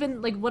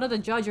even like one of the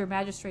judge or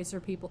magistrates or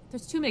people,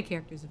 there's too many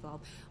characters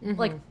involved. Mm-hmm.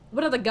 Like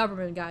one of the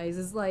government guys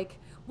is like,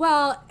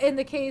 well, in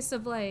the case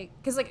of like,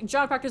 because like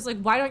John Proctor's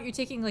like, why aren't you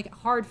taking like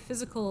hard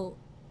physical,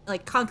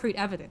 like concrete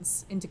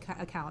evidence into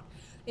account?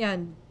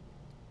 And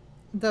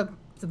the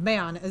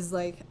man is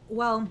like,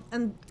 well,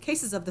 in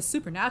cases of the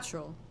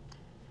supernatural,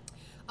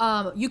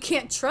 you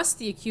can't trust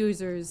the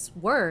accuser's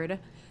word.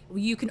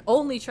 You can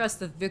only trust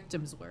the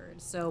victim's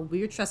word. So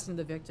we're trusting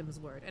the victim's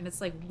word. And it's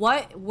like,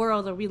 what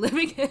world are we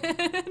living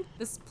in?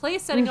 This play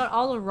is setting out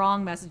all the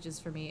wrong messages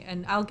for me.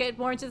 And I'll get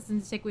more into this in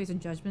the takeaways and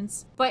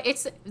judgments. But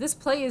this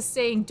play is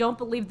saying, don't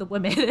believe the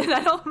women. And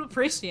I don't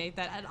appreciate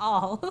that at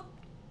all.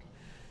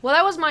 Well,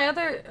 that was my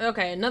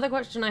another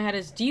question I had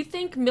is, do you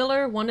think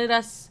Miller wanted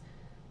us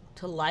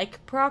to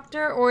like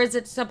Proctor, or is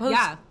it supposed...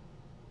 Yeah.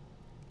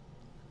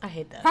 I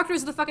hate that.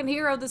 Proctor's the fucking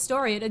hero of the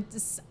story, and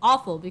it's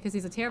awful because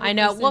he's a terrible I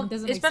know. person. Well,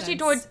 Doesn't make especially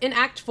sense. towards in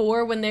Act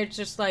 4 when they're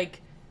just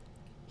like,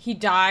 he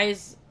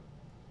dies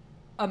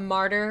a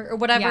martyr or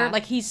whatever. Yeah.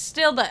 Like he's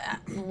still the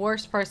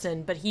worst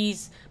person, but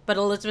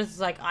Elizabeth is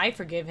like, I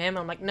forgive him.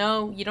 I'm like,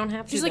 no, you don't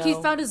have to. She's like, he's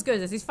found his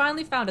goodness. He's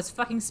finally found his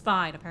fucking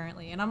spine,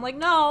 apparently. And I'm like,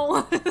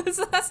 no,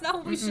 that's not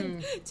what we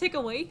should take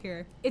away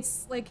here.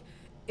 It's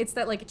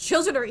that like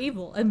children are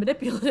evil and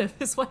manipulative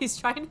is what he's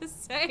trying to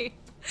say.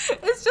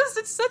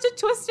 It's such a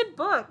twisted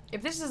book.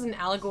 If this is an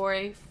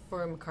allegory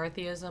for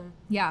McCarthyism,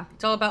 Yeah.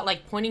 it's all about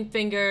like pointing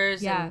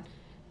fingers Yeah.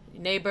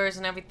 and neighbors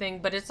and everything,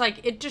 but it's like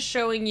it just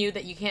showing you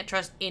that you can't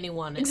trust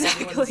anyone. And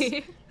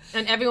Exactly.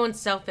 everyone's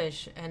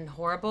selfish and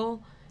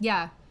horrible.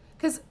 Yeah.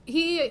 Because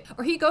he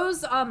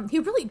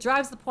really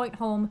drives the point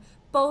home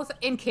both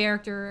in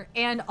character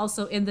and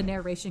also in the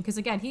narration. Because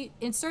again, he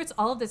inserts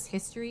all of this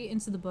history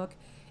into the book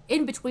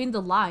in between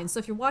the lines. So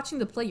if you're watching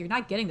the play, you're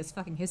not getting this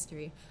fucking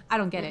history. I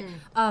don't get it.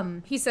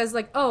 He says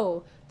like,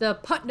 oh, the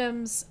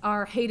Putnams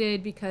are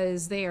hated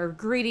because they are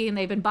greedy and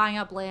they've been buying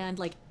up land,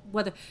 like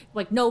whether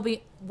like no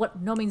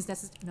means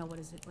necessary. No, what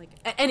is it? Like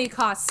at any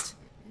cost.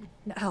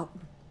 No.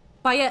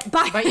 By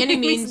any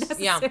means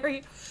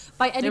necessary.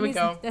 By any means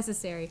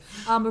necessary.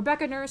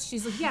 Rebecca Nurse,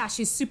 she's like, yeah,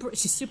 she's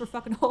super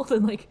fucking old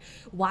and like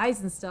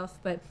wise and stuff,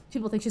 but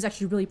people think she's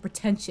actually really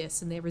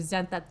pretentious and they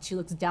resent that she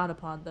looks down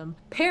upon them.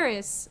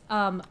 Paris,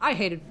 I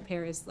hated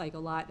Paris like a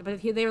lot,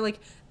 but they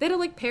don't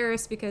like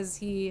Paris because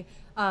he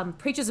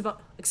preaches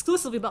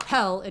exclusively about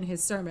hell in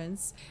his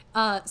sermons.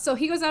 So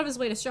he goes out of his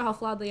way to show how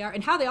flawed they are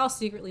and how they all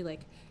secretly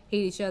like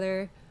hate each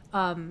other.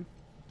 And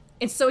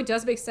so it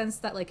does make sense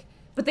that like,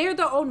 but they are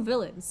their own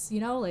villains, you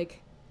know,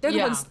 like they're the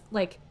ones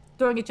like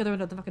throwing each other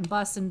under the fucking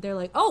bus, and they're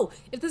like, oh,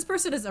 if this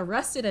person is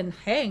arrested and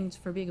hanged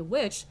for being a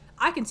witch,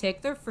 I can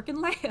take their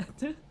freaking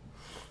land.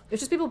 It's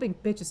just people being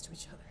bitches to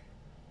each other.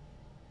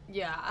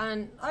 Yeah,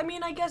 and I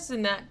mean, I guess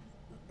in that,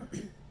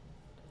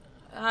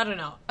 I don't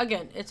know.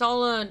 Again, it's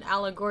all an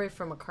allegory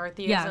for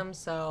McCarthyism,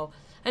 so,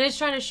 and it's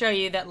trying to show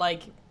you that,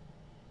 like,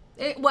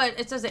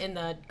 it says it in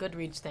the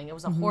Goodreads thing. It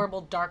was a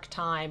horrible, dark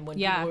time when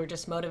people were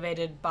just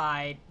motivated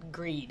by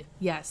greed.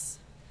 Yes.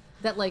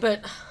 That, like...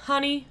 But,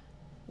 honey,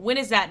 when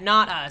is that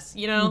not us?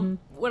 You know?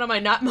 When am I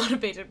not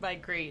motivated by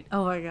greed?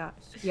 Oh my gosh.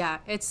 Yeah,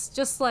 it's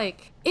just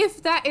like,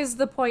 if that is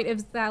the point,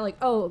 if that like,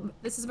 oh,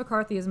 this is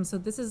McCarthyism, so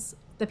this is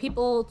the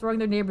people throwing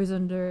their neighbors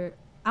under.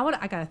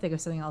 I gotta think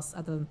of something else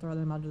other than throwing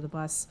them under the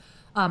bus.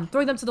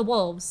 Throwing them to the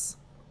wolves.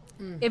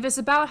 If it's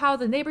about how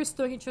the neighbors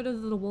throwing each other to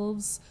the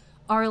wolves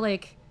are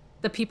like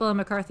the people in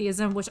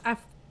McCarthyism, which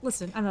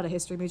listen, I'm not a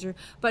history major,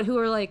 but who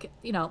are like,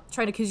 you know,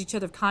 trying to accuse each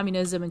other of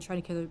communism and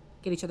trying to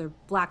get each other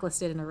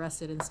blacklisted and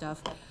arrested and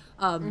stuff,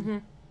 out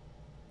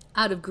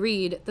of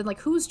greed, then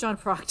like, who's John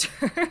Proctor?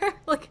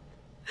 Like,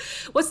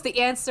 what's the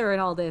answer in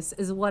all this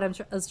is what I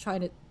was trying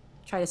to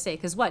say.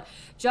 Because what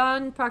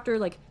John Proctor,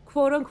 like,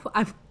 quote unquote,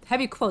 I'm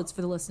heavy quotes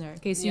for the listener in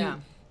case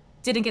you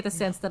didn't get the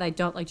sense that I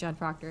don't like John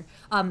Proctor.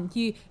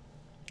 He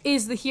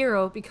is the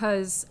hero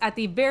because at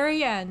the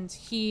very end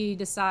he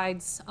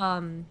decides,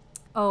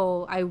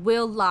 oh, I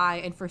will lie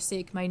and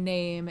forsake my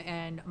name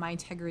and my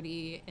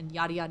integrity and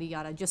yada yada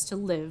yada just to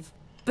live.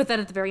 But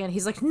then at the very end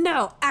he's like,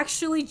 no,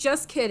 actually,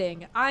 just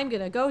kidding, I'm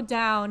gonna go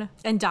down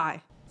and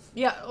die.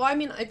 Yeah, well, I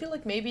mean, I feel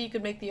like maybe you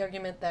could make the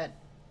argument that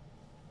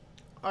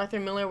Arthur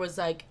Miller was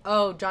like,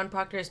 oh, John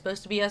Proctor is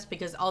supposed to be us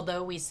because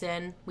although we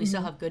sin, we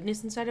still have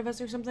goodness inside of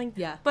us or something.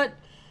 Yeah. But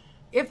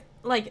if,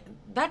 like,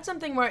 that's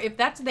something where if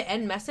that's the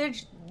end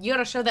message, you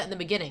gotta show that in the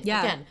beginning.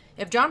 Yeah. Again,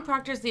 if John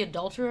Proctor's the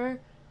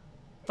adulterer,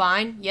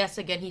 fine. Yes,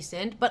 again, he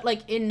sinned. But,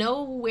 like, in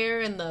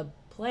nowhere in the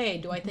play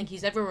do I think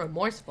he's ever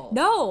remorseful.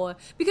 No,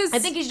 because I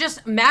think he's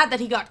just mad that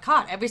he got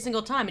caught every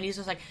single time. And he's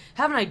just like,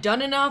 haven't I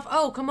done enough?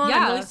 Oh, come on,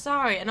 I'm really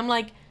sorry. And I'm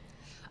like,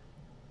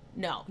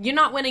 no, you're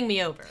not winning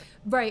me over.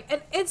 Right,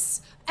 and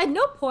it's at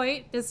no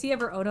point does he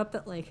ever own up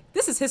that like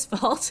this is his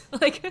fault.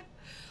 Like,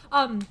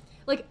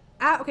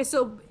 okay,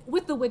 so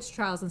with the witch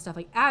trials and stuff,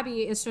 like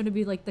Abby is shown to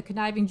be like the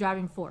conniving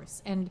driving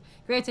force. And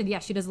granted, yeah,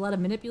 she does a lot of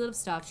manipulative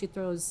stuff. She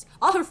throws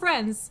all her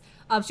friends.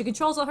 She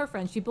controls all her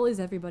friends. She bullies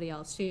everybody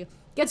else. She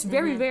gets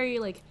very, very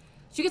like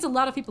she gets a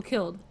lot of people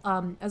killed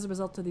as a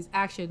result of these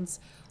actions.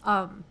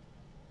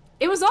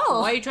 It was all.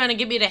 Why are you trying to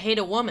get me to hate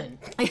a woman?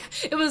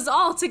 It was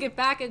all to get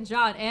back at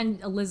John and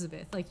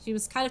Elizabeth. Like, she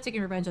was kind of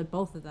taking revenge on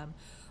both of them.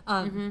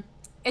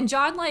 And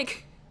John,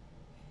 like,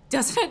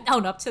 doesn't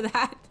own up to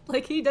that.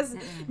 Like, he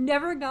doesn't,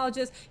 never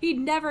acknowledges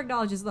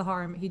the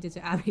harm he did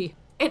to Abby.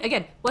 And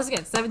again, once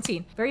again,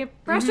 17. Very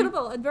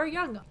impressionable and very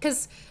young.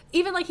 Because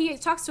even, like, he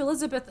talks to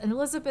Elizabeth, and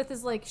Elizabeth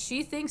is like,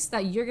 she thinks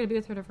that you're going to be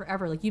with her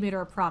forever. Like, you made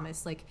her a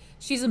promise. Like,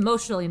 she's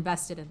emotionally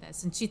invested in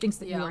this, and she thinks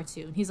that you are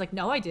too. And he's like,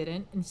 no, I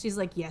didn't. And she's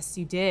like, yes,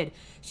 you did.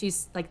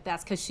 She's like,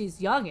 that's because she's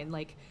young, and,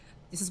 like,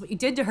 this is what you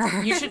did to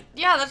her. You should,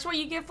 yeah, that's what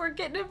you get for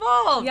getting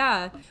involved.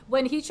 Yeah.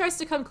 When he tries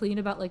to come clean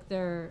about, like,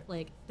 their,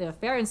 like, the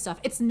affair and stuff,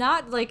 it's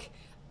not, like,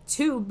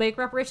 to make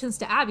reparations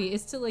to Abby,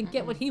 is to like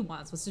get what he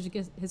wants, was to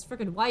get his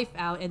freaking wife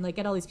out and like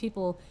get all these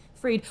people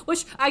freed.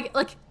 Which I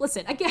like.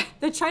 Listen, again,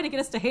 they're trying to get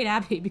us to hate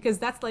Abby because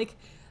that's like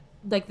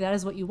that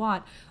is what you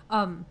want.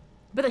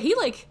 But he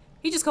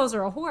just calls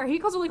her a whore. He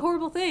calls her like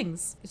horrible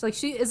things. It's like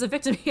she is a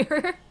victim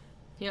here.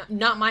 Yeah,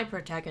 not my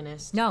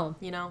protagonist. No,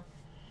 you know,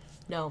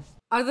 no.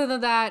 Other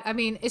than that, I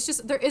mean, it's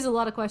just there is a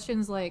lot of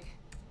questions like.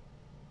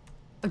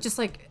 Just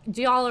like,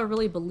 do y'all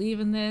really believe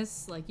in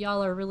this? Like,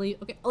 y'all are really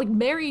okay. Like,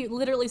 Mary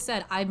literally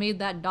said, I made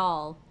that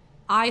doll.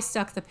 I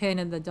stuck the pin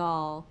in the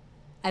doll.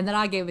 And then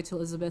I gave it to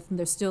Elizabeth. And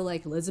they're still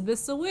like,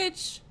 Elizabeth's a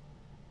witch.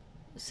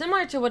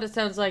 Similar to what it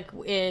sounds like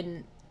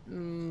in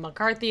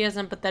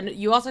McCarthyism, but then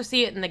you also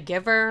see it in The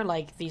Giver,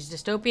 like these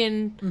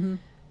dystopian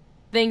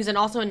things. And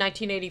also in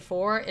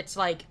 1984, it's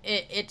like,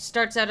 it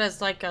starts out as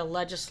like a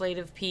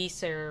legislative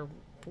piece or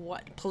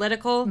what,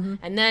 political.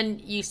 And then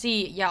you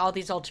see, all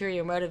these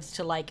ulterior motives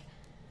to like,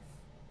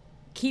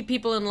 keep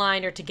people in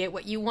line or to get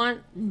what you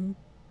want.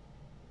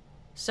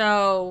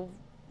 So,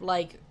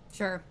 like,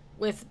 sure,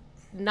 with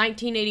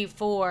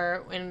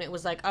 1984, when it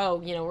was like, oh,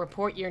 you know,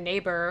 report your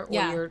neighbor or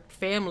your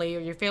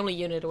family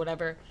unit or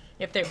whatever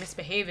if they're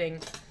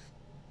misbehaving.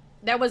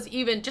 That was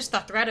even just the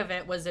threat of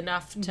it was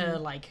enough to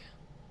like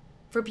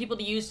for people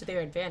to use to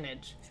their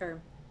advantage.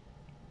 Sure.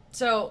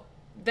 So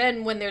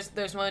then when there's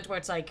moments where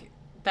it's like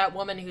that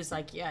woman who's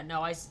like, yeah,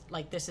 no, I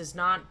like this is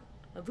not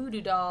a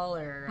voodoo doll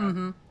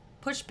or.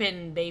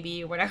 Pushpin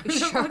baby or whatever the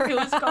fuck it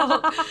was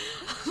called.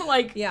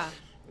 Like, you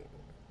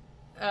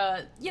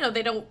know,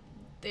 they don't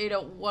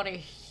want to,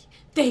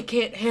 they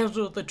can't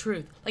handle the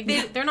truth. Like,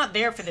 they're not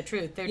there for the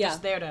truth. They're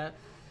just there to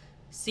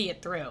see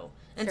it through.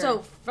 And so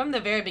from the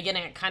very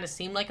beginning, it kind of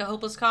seemed like a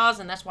hopeless cause.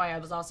 And that's why I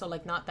was also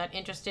like not that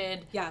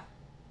interested. Yeah.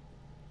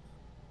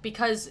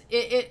 Because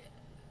it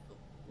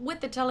with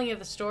the telling of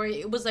the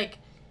story, it was like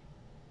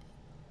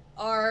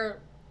our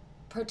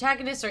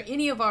protagonists or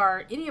any of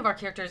our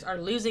characters are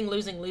losing.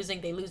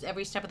 They lose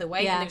every step of the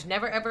way, and there's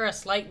never ever a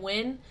slight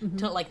win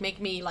to like make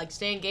me like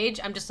stay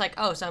engaged. I'm just like,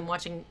 oh, so I'm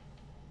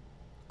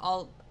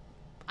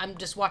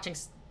just watching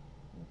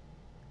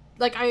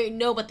like I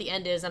know what the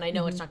end is and I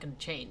know it's not going to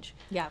change.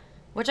 Yeah.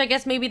 Which I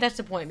guess maybe that's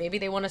the point. Maybe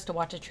they want us to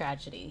watch a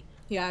tragedy.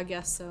 Yeah, I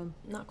guess so.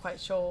 Not quite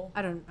sure.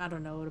 I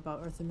don't know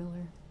about Arthur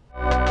Miller.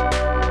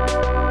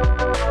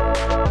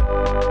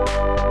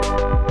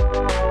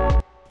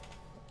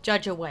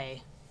 Judge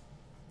Away.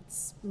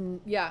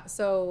 Yeah,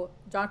 so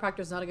John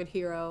Proctor's not a good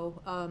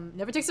hero.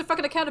 Never takes a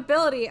fucking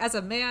accountability as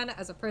a man,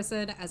 as a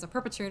person, as a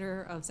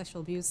perpetrator of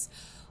sexual abuse.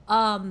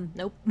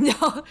 Nope.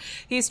 No,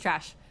 he's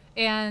trash.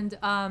 And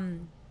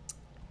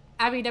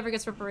Abby never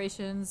gets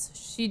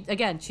reparations. She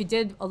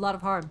did a lot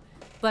of harm,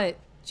 but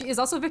she is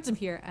also a victim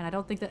here, and I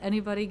don't think that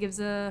anybody gives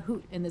a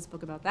hoot in this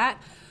book about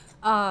that.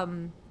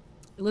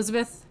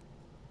 Elizabeth,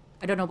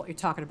 I don't know what you're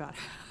talking about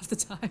half the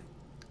time.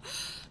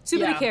 Too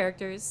many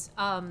characters.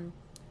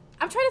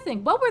 I'm trying to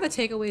think, what were the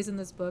takeaways in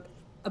this book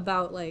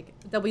about, like,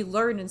 that we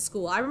learned in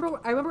school? I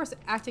remember us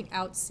acting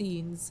out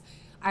scenes.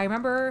 I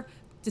remember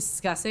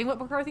discussing what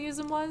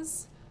McCarthyism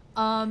was.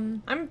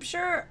 I'm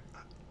sure.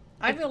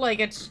 I feel like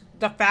it's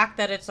the fact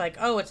that it's like,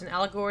 oh, it's an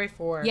allegory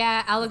for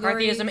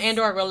McCarthyism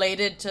and/or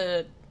related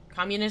to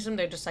communism.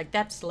 They're just like,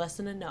 that's less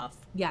than enough.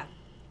 Yeah.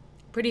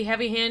 Pretty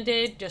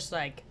heavy-handed, just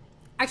like,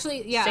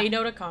 actually, yeah. say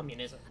no to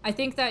communism. I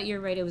think that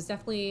you're right. It was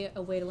definitely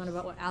a way to learn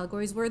about what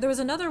allegories were. There was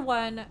another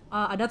one,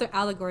 another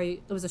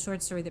allegory. It was a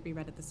short story that we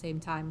read at the same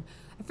time.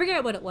 I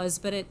forget what it was,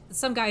 but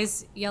some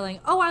guy's yelling,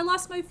 "Oh, I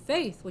lost my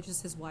faith," which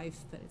is his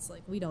wife. But it's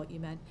like, we know what you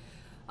meant.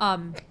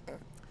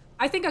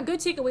 I think a good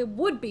takeaway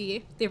would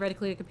be,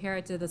 theoretically, to compare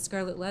it to the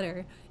Scarlet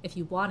Letter, if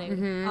you wanted,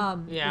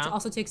 which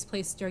also takes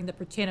place during the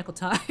Puritanical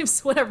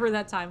times, whatever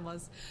that time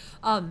was.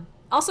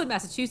 Also in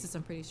Massachusetts,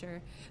 I'm pretty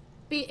sure.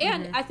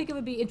 And I think it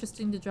would be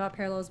interesting to draw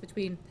parallels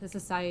between the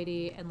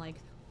society and, like,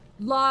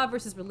 law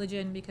versus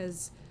religion,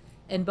 because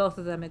in both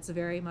of them, it's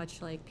very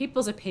much like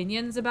people's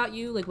opinions about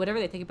you, like whatever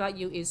they think about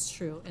you is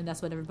true, and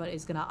that's what everybody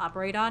is going to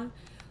operate on.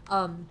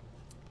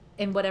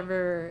 And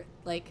whatever,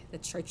 like, the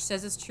church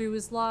says is true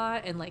is law,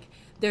 and, like,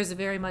 there's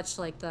very much,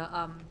 like,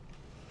 the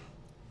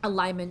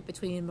alignment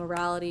between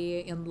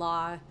morality and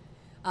law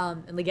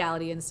and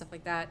legality and stuff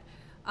like that.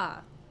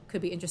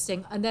 Could be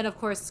interesting. And then, of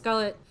course,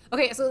 Scarlet...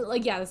 Okay, so,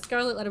 like, yeah, the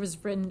Scarlet Letter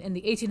was written in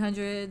the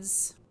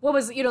 1800s. What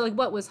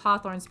was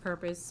Hawthorne's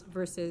purpose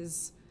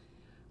versus...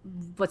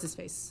 What's his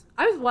face?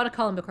 I want to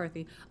call him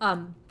McCarthy.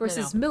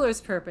 Versus Miller's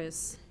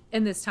purpose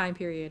in this time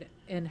period,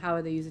 and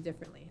how they use it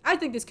differently. I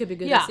think this could be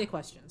good essay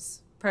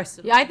questions,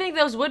 personally. Yeah, I think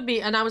those would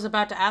be, and I was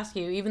about to ask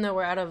you, even though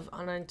we're out of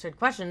unanswered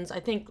questions, I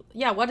think,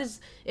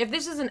 if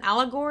this is an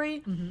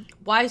allegory,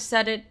 why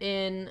set it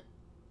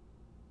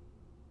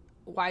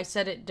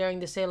during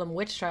the Salem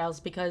witch trials?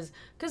 Because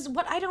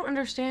what I don't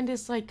understand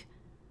is, like,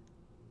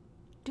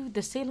 dude,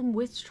 the Salem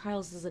witch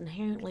trials is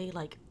inherently,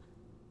 like,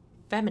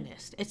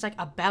 feminist. It's, like,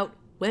 about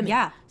women.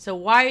 Yeah. So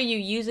why are you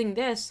using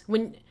this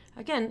when,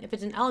 again, if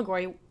it's an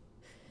allegory,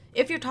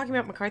 if you're talking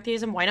about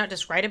McCarthyism, why not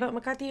just write about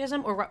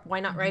McCarthyism? Or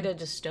why not write a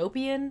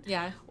dystopian?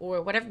 Yeah.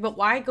 Or whatever. But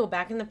why go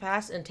back in the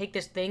past and take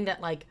this thing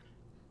that, like,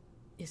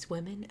 is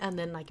women and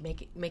then, like,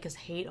 make us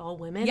hate all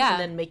women? Yeah.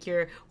 And then make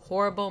your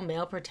horrible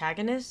male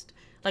protagonist?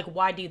 Like,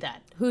 why do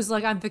that? Who's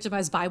like, I'm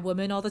victimized by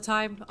women all the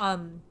time. I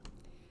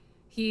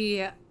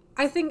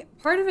think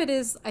part of it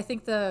is, I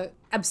think, the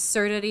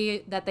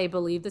absurdity that they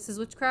believe this is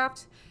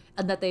witchcraft,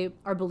 and that they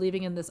are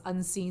believing in this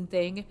unseen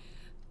thing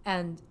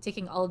and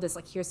taking all of this,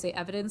 like, hearsay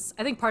evidence.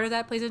 I think part of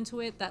that plays into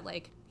it, that,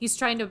 like, he's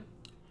trying to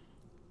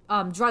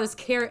draw this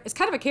it's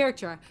kind of a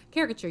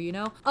caricature, you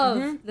know,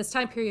 of this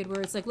time period where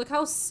it's like, look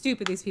how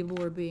stupid these people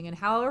were being, and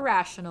how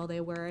irrational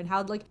they were, and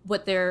how, like,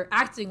 what they're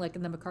acting like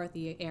in the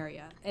McCarthy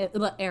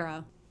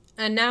era.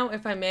 And now,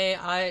 if I may,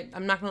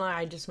 I'm not gonna lie,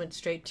 I just went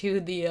straight to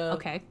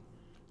the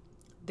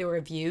the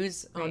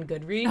reviews on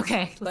Goodreads.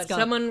 Okay, let's go.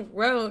 Someone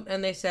wrote,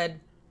 and they said,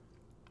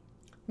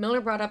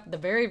 Miller brought up the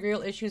very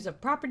real issues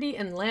of property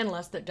and land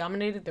lust that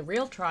dominated the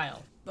real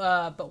trial.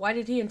 But why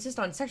did he insist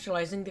on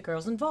sexualizing the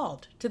girls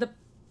involved?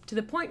 To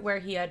the point where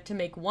he had to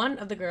make one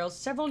of the girls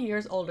several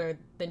years older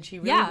than she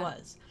really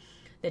was.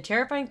 The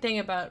terrifying thing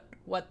about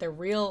what the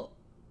real,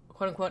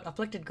 quote-unquote,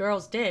 afflicted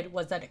girls did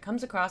was that it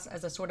comes across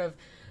as a sort of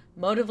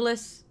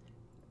motiveless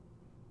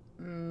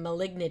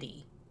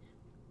malignity.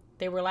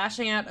 They were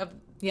lashing out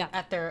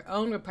at their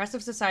own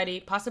repressive society,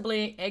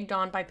 possibly egged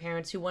on by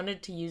parents who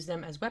wanted to use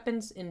them as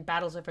weapons in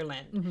battles over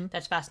land.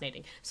 That's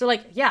fascinating. So,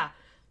 like, yeah,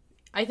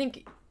 I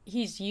think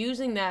he's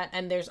using that,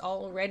 and there's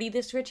already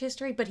this rich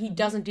history, but he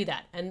doesn't do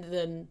that. And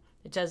then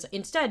it says,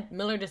 instead,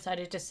 Miller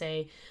decided to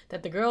say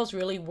that the girls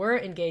really were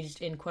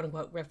engaged in,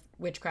 quote-unquote,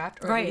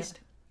 witchcraft, or at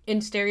least in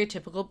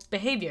stereotypical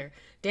behavior,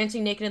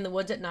 dancing naked in the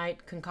woods at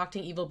night,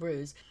 concocting evil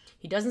brews.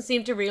 He doesn't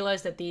seem to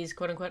realize that these,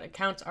 quote-unquote,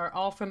 accounts are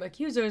all from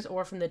accusers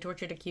or from the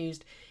tortured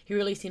accused. He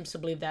really seems to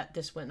believe that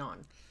this went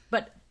on.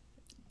 But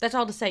that's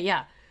all to say,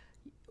 yeah.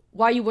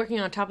 Why are you working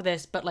on top of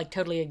this, but, like,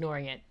 totally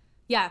ignoring it?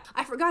 Yeah,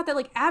 I forgot that,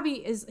 like,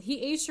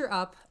 he aged her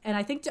up, and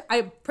I think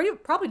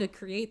probably to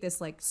create this,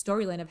 like,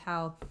 storyline of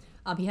how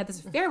he had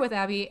this affair with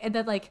Abby, and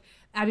then, like,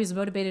 Abby was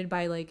motivated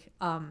by, like,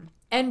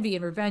 envy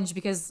and revenge,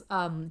 because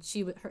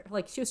she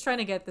was trying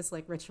to get this,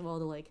 like, ritual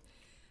to, like,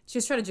 she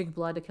was trying to drink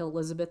blood to kill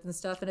Elizabeth and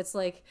stuff, and it's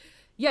like,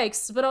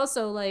 yikes. But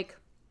also, like,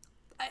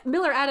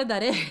 Miller added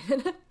that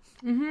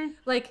in.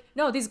 Like,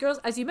 no, these girls,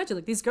 as you mentioned,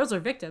 like, these girls are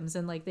victims,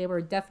 and, like, they were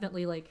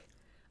definitely, like,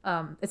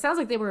 it sounds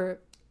like they were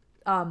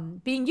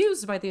being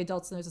used by the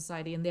adults in their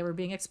society, and they were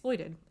being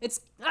exploited.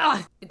 It's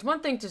one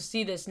thing to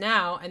see this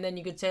now, and then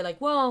you could say, like,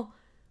 well,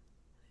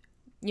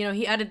 you know,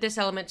 he added this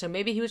element, so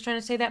maybe he was trying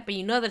to say that, but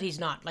you know that he's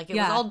not. Like, it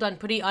was all done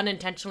pretty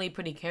unintentionally,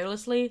 pretty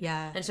carelessly.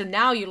 Yeah. And so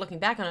now you're looking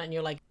back on it, and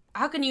you're like,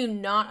 how can you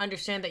not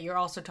understand that you're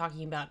also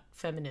talking about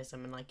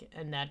feminism,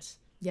 and that's...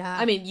 Yeah.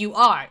 I mean, you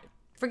are.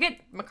 Forget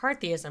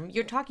McCarthyism.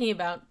 You're talking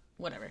about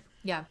whatever.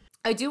 Yeah.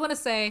 I do want to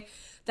say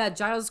that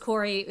Giles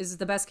Corey is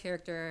the best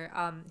character.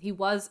 He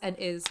was and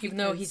is. Even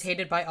though he's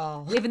hated by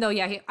all. Even though,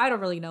 I don't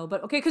really know.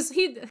 But okay, because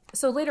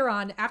so later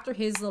on, after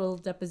his little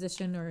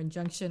deposition or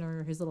injunction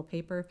or his little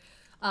paper,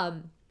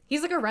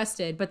 he's like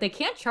arrested, but they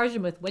can't charge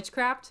him with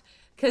witchcraft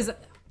because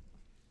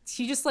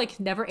he just like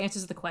never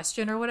answers the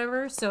question or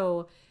whatever.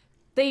 So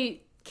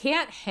they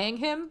can't hang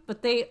him,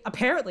 but they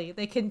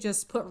can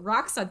just put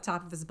rocks on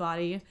top of his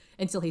body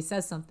until he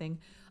says something.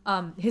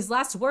 His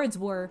last words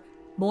were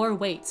more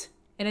weight,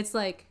 and it's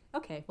like,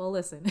 okay, well,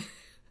 listen.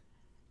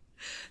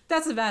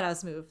 That's a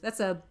badass move.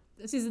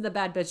 This is the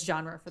bad bitch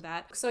genre for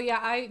that. So yeah,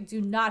 I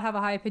do not have a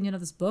high opinion of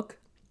this book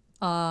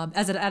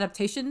as an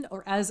adaptation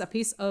or as a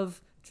piece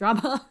of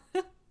drama.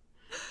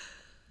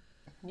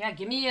 Yeah,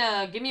 give me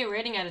a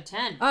rating out of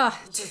 10.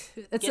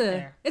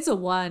 It's a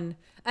 1.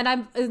 And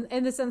I'm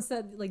in the sense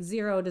that like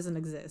 0 doesn't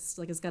exist.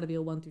 Like it's got to be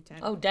a 1 through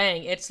 10. Oh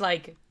dang, it's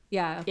like,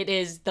 yeah, it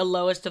is the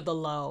lowest of the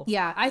low.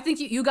 Yeah, I think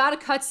you got to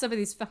cut some of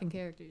these fucking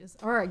characters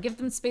or give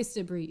them space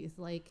to breathe.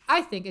 Like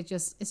I think it's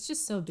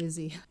just so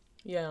busy.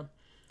 Yeah.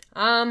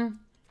 I'll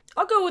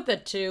go with a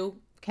 2.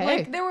 Okay.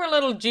 Like there were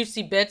little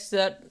juicy bits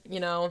that, you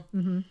know,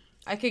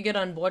 I could get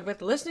on board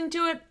with. Listening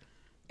to it,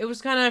 it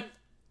was kind of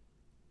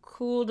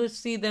cool to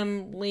see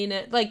them lean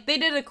it. Like they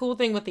did a cool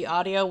thing with the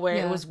audio where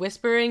it was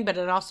whispering, but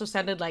it also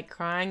sounded like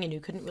crying and you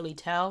couldn't really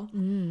tell.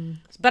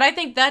 But I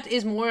think that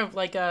is more of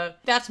like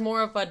that's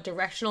more of a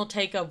directional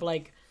take of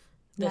like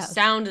the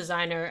sound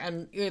designer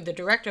and the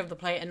director of the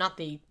play and not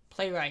the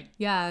playwright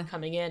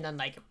coming in and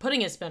like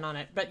putting a spin on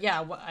it. But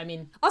yeah, I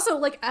mean, also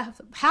like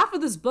half of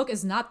this book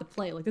is not the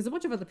play. Like there's a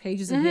bunch of other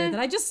pages in here that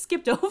I just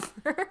skipped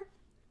over.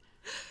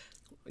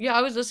 Yeah,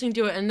 I was listening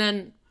to it and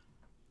then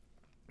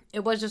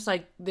it was just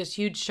like this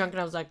huge chunk,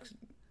 and I was like,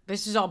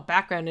 this is all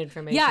background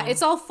information. Yeah,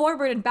 it's all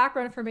forward and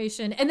background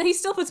information, and then he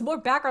still puts more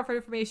background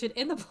information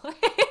in the play.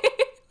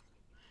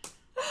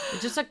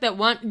 It's just like that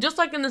one, just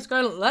like in the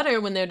Scarlet Letter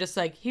when they're just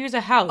like, here's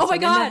a house. Oh my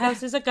God. In the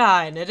house is a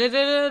guy.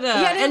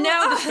 And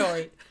now the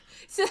story.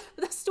 So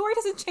the story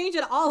doesn't change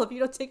at all if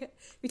you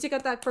take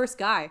out that first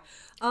guy.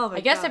 Oh my God. I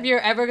guess if you're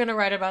ever going to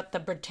write about the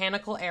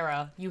Britannical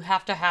era, you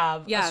have to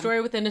have a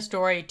story within a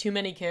story, too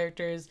many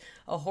characters,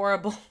 a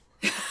horrible...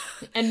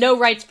 and no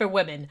rights for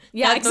women.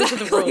 Yeah, exactly.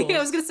 Those are the rules. I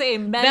was gonna say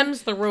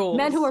them's the rules.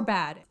 Men who are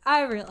bad.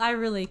 I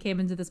really came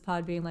into this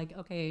pod being like,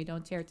 okay,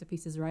 don't tear it to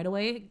pieces right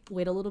away.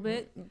 Wait a little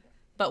bit.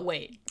 But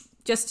wait.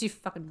 Just you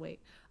fucking wait.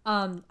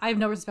 I have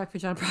no respect for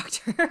John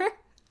Proctor.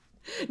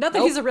 Not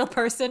that he's a real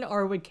person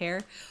or would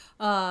care.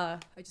 I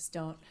just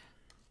don't.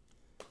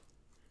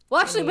 Well,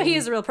 actually, but he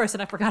is a real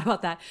person. I forgot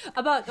about that.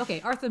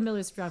 Arthur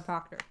Miller's John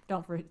Proctor.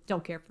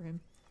 Don't care for him.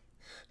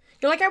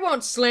 You're like, I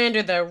won't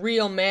slander the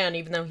real man,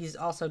 even though he's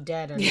also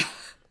dead. And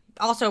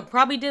also,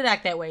 probably did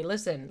act that way.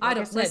 Listen.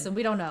 Listen,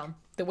 we don't know.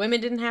 The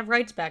women didn't have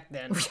rights back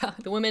then.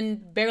 The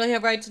women barely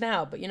have rights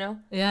now, but you know?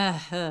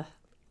 Yeah.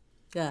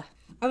 Yeah.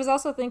 I was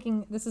also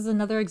thinking, this is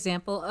another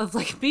example of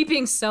like me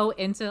being so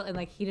into and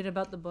like heated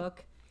about the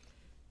book.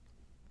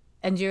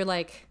 And you're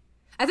like,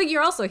 I think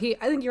you're also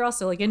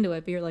like into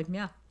it, but you're like,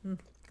 yeah,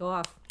 go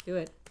off, do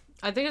it.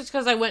 I think it's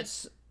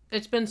because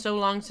it's been so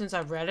long since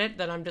I've read it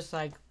that I'm just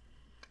like,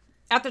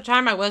 at the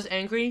time I was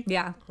angry.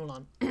 Yeah.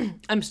 Hold on.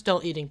 I'm still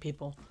eating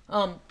people.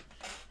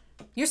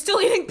 You're still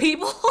eating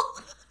people?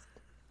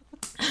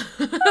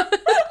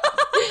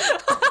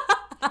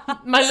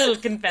 My little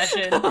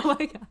confession. Oh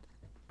my God.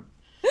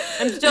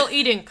 I'm still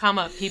eating,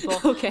 people.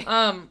 Okay.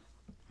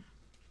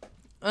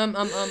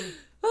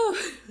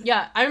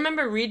 Yeah, I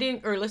remember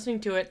reading or listening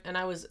to it, and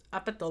I was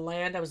up at the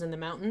land. I was in the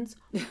mountains.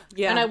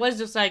 Yeah. And I was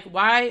just like,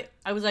 why?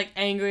 I was like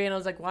angry, and I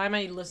was like, why am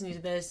I listening to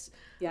this?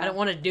 Yeah. I don't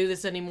want to do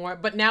this anymore.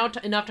 But now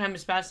enough time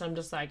has passed, and I'm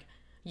just like,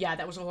 yeah,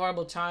 that was a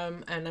horrible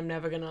time, and I'm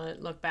never gonna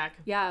look back.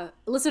 Yeah,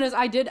 listeners,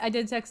 I did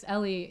text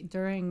Ellie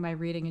during my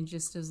reading, and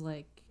just was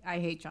like, I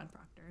hate John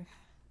Proctor.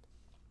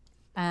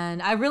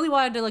 And I really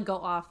wanted to like go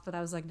off, but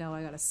I was like, no,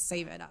 I gotta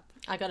save it up.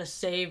 I gotta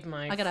save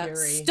my I gotta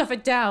fury. stuff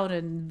it down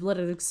and let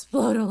it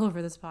explode all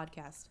over this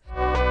podcast.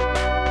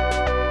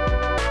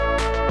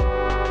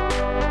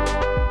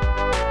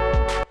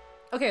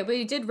 Okay, but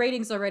you did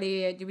ratings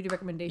already. Did we do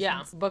recommendations?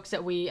 Yeah, books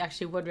that we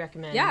actually would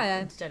recommend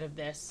instead of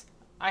this.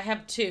 I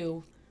have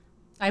 2.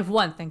 I have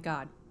 1, thank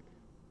God.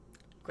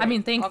 Great. I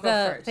mean, I don't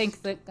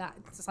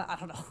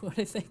know what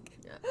I think.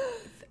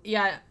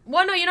 Yeah.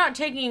 Well, no, you're not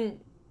taking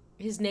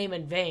his name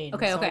in vain.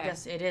 Okay. I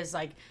guess it is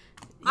like,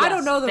 yes, I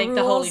don't know the thank rules,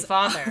 the Holy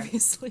Father.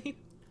 Obviously.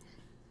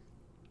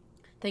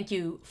 Thank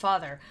you,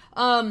 Father.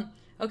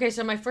 Okay,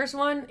 so my first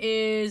one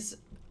is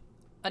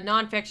a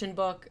nonfiction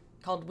book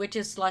called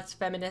Witches, Sluts,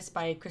 Feminists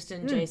by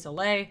Kristen J.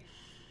 Soleil.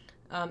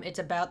 It's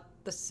about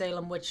the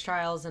Salem witch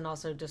trials and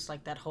also just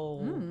like that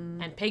whole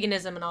and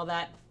paganism and all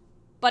that.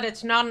 But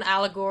it's not an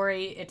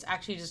allegory. It's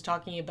actually just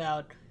talking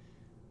about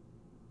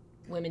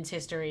women's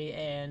history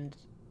and,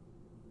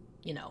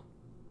 you know,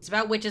 it's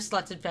about witches,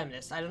 sluts, and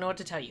feminists. I don't know what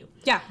to tell you.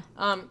 Yeah.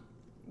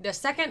 The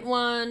second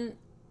one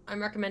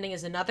I'm recommending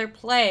is another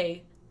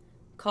play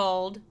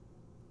called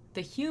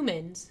The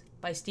Humans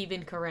by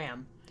Stephen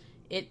Karam.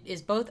 It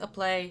is both a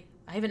play.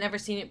 I haven't ever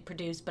seen it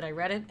produced, but I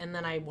read it and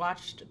then I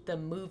watched the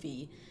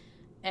movie.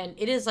 And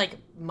it is like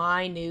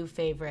my new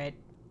favorite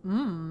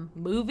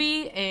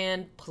movie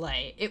and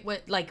play. It was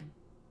like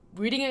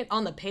reading it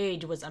on the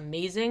page was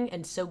amazing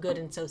and so good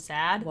and so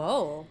sad.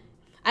 Whoa.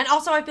 And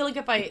also I feel like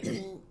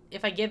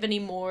if I give any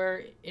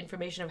more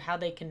information of how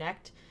they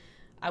connect,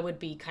 I would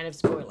be kind of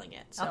spoiling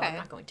it. So I'm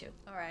not going to.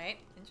 All right.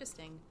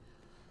 Interesting.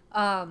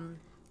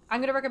 I'm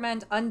going to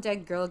recommend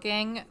Undead Girl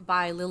Gang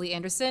by Lily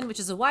Anderson, which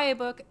is a YA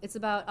book. It's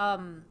about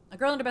a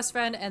girl and her best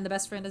friend, and the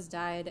best friend has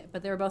died,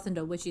 but they were both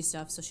into witchy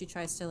stuff, so she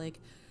tries to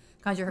like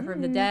conjure her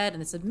from the dead,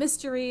 and it's a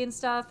mystery and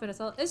stuff, and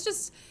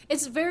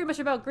it's very much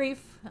about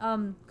grief,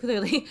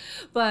 clearly,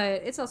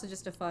 but it's also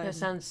just a fun. That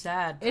sounds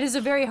sad. It is a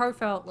very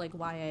heartfelt like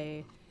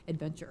YA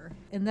adventure.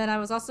 And then I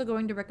was also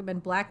going to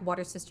recommend Black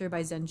Water Sister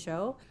by Zen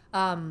Cho.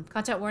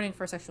 Content warning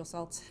for sexual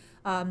assault.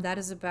 That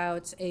is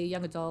about a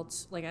young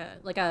adult, like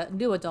a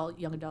new adult,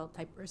 young adult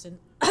type person,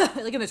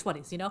 like in their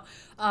 20s, you know,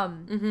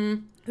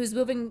 who's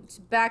moving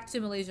back to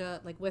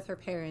Malaysia, like with her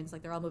parents,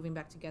 like they're all moving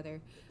back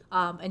together.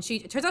 And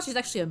it turns out she's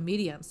actually a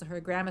medium. So her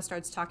grandma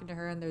starts talking to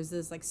her, and there's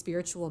this like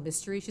spiritual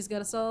mystery she's got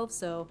to solve.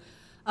 So,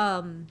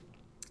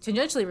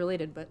 tangentially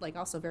related, but like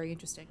also very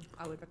interesting.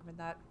 I would recommend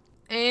that.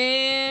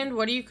 And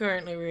what are you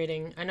currently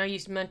reading? I know you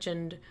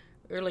mentioned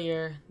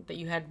earlier that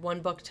you had one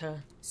book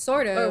to...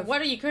 Sort of. Or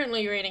what are you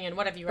currently reading and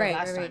what have you read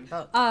last time?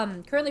 Both.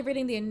 Currently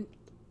reading the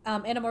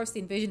Animorphs: The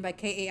Invasion by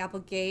K.A.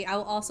 Applegate. I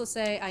will also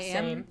say I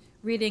am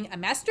reading A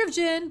Master of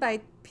Jinn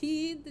by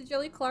P.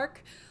 Djeli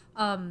Clark,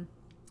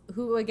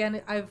 who,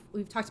 again,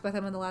 we've talked about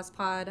him in the last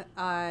pod.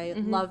 I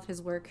love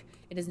his work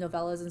and his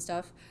novellas and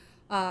stuff.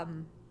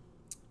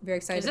 Very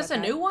excited. Is this a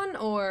new one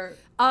or?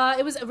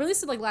 It was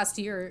released like last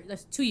year,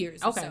 2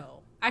 years or so.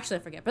 Actually, I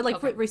forget, but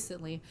like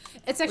recently.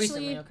 It's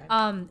actually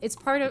it's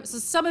part of. So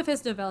some of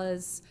his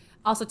novellas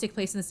also take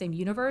place in the same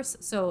universe.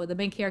 So the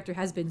main character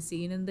has been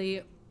seen in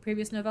the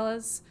previous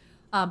novellas,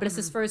 but it's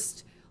his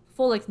first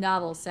full-length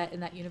novel set in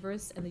that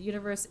universe. And the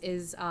universe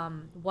is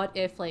what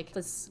if like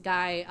this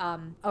guy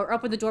or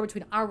open the door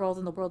between our world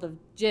and the world of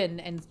jinn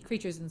and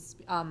creatures and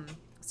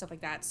stuff like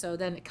that. So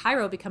then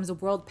Cairo becomes a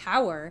world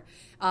power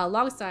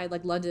alongside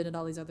like London and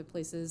all these other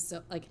places.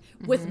 So like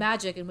with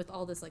magic and with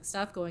all this like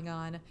stuff going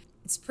on,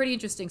 it's pretty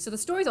interesting. So the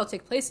stories all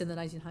take place in the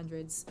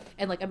 1900s,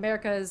 and like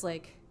America is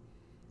like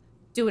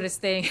doing its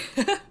thing.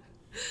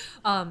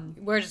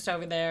 We're just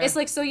over there. It's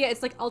like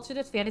it's like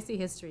alternate fantasy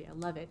history. I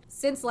love it.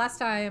 Since last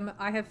time,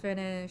 I have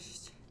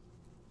finished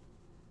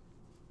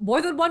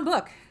more than one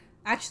book,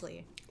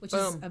 actually, which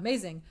is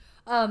amazing.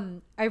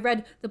 I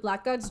read The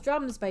Black God's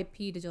Drums by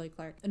P. Djeli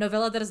Clark, a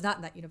novella that is not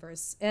in that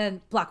universe,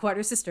 and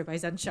Blackwater Sister by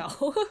Zen Cho.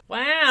 Wow.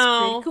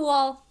 It's pretty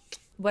cool.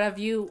 What are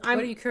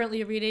you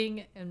currently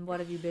reading, and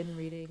what have you been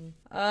reading?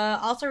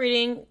 Also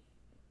reading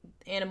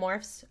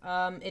Animorphs.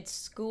 It's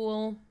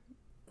school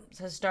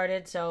has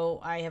started, so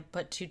I have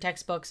put 2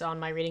 textbooks on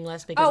my reading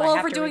list because I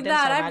have to read them.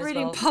 I'm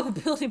reading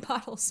Probability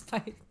Models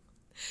by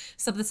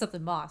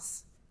something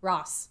Moss.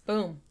 Ross.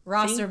 Boom.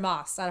 Ross or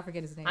Moss. I don't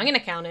forget his name. I'm going to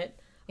count it.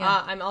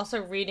 Yeah. I'm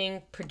also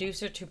reading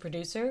Producer to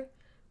Producer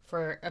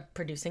for a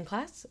producing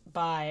class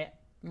by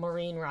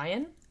Maureen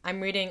Ryan.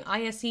 I'm reading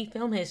ISE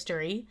Film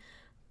History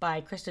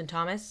by Kristen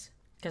Thomas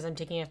because I'm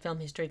taking a film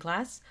history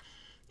class.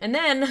 And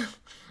then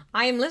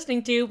I am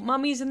listening to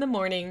Mummies in the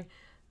Morning,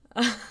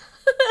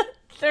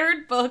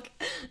 3rd book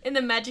in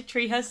the Magic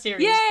Treehouse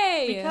series.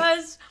 Yay!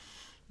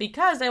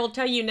 Because I will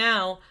tell you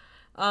now,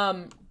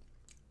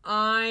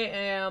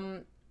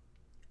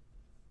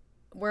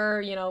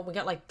 we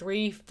got like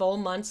 3 full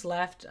months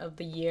left of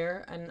the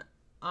year, and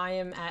I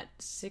am at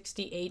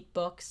 68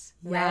 books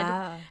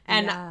read,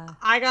 and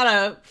I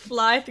gotta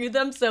fly through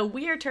them, so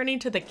we are turning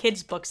to the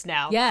kids' books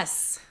now.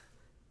 Yes.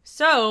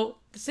 So,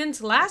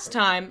 since last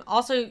time,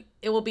 also,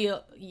 it will be,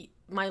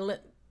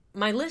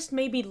 my list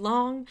may be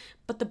long,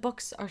 but the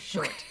books are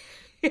short.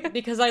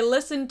 Because I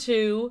listened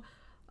to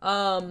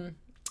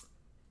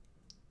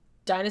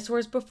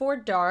Dinosaurs Before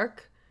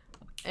Dark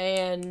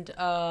and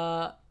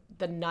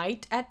The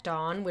Night at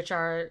Dawn, which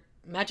are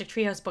Magic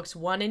Treehouse books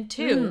 1 and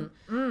 2.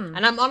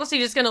 And I'm honestly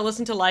just going to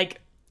listen to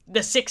like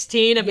the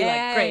 16 and be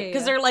like, great.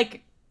 Because they're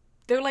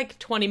like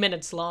 20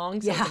 minutes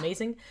long, so it's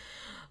amazing.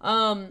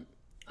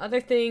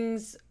 Other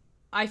things,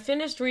 I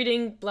finished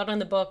reading Blood on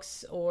the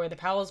Books or The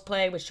Powell's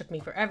Play, which took me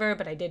forever,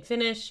 but I did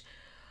finish.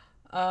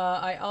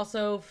 I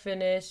also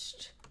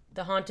finished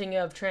The Haunting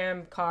of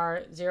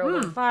Tramcar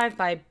 015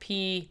 by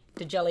P.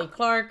 Djeli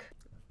Clark.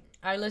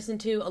 I listened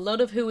to A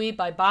Load of Hooey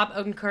by Bob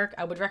Odenkirk.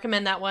 I would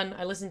recommend that one.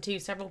 I listened to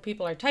Several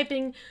People Are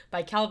Typing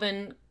by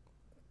Calvin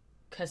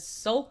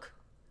Kasulk.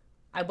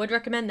 I would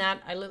recommend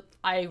that.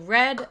 I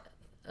read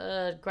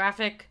a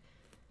graphic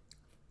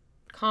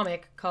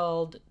comic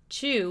called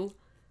Chew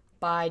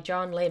by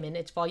John Layman.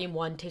 It's volume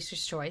 1,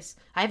 Taster's Choice.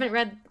 I haven't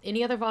read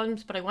any other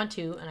volumes, but I want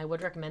to, and I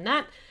would recommend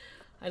that.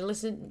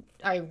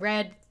 I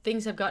read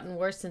Things Have Gotten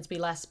Worse Since We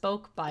Last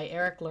Spoke by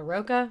Eric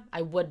LaRocca.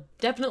 I would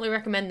definitely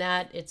recommend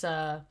that. It's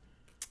a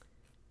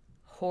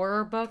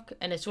horror book,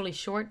 and it's really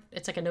short.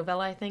 It's like a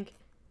novella, I think.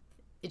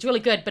 It's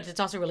really good, but it's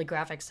also really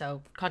graphic,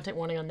 so content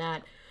warning on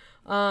that.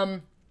 I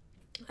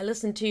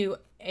listened to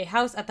A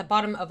House at the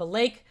Bottom of a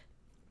Lake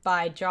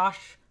by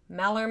Josh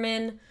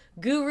Mallerman.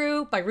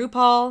 Guru by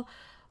RuPaul.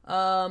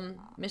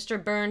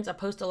 Mr. Burns, A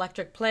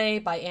Post-Electric Play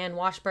by Anne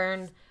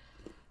Washburn.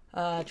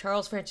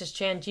 Charles Francis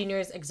Chan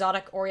Jr.'s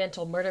Exotic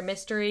Oriental Murder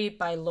Mystery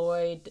by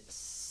Lloyd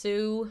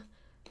Sue.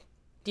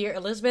 Dear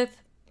Elizabeth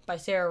by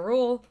Sarah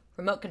Rule.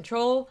 Remote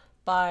Control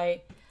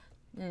by,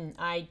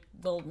 I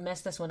will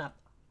mess this one up,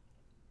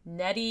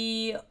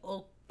 Nettie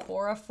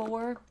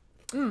Okorafor.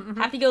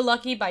 Happy Go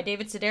Lucky by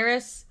David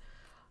Sedaris.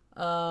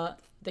 The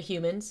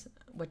Humans,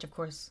 which of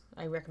course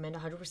I recommend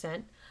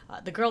 100%.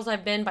 The Girls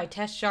I've Been by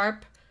Tess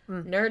Sharp.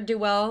 Nerd Do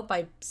Well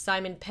by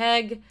Simon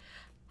Pegg.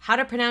 How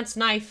to Pronounce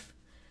Knife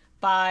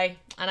by,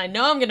 and I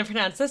know I'm going to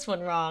pronounce this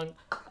one wrong,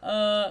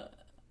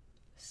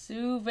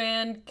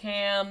 Suvan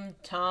Kam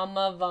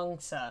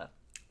Tamavangsa.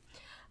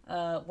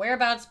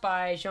 Whereabouts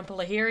by Jhumpa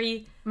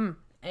Lahiri.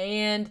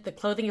 And The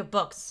Clothing of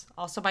Books,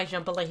 also by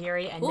Jhumpa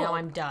Lahiri. And now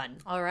I'm done.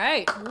 All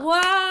right.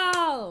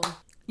 Wow.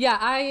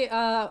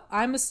 Yeah,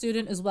 I'm a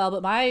student as well,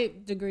 but my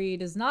degree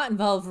does not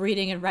involve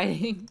reading and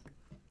writing.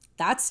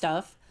 That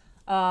stuff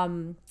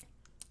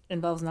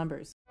involves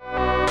numbers.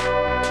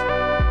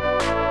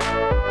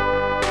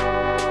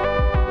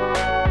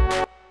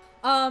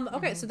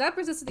 Okay, so that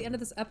brings us to the end of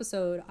this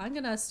episode. I'm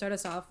gonna start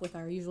us off with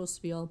our usual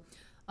spiel.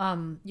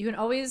 You can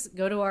always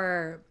go to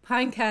our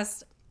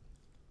Pinecast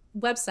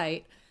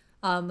website,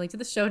 link to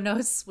the show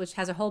notes, which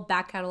has a whole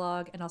back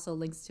catalog and also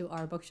links to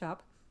our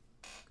bookshop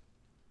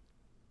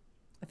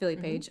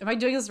affiliate page. Am I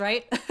doing this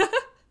right?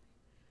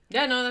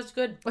 Yeah, no, that's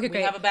good. Okay,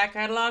 great. We have a back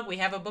catalog. We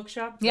have a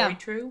bookshop. Very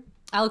true.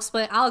 I'll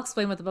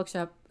explain what the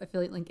bookshop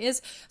affiliate link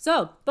is.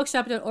 So,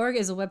 bookshop.org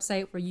is a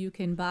website where you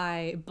can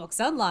buy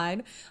books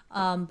online,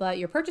 but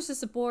your purchases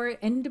support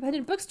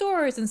independent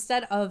bookstores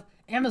instead of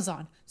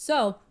Amazon.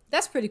 So,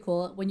 that's pretty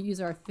cool when you use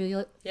our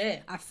affiliate. Yeah.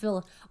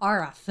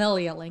 Our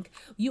affiliate link.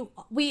 We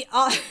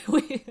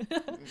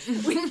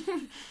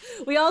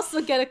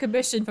also get a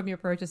commission from your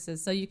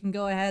purchases, so you can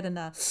go ahead and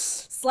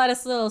slide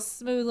us a little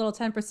smooth little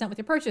 10% with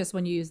your purchase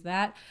when you use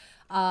that.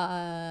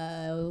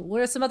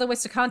 What are some other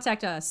ways to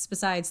contact us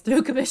besides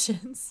through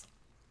commissions?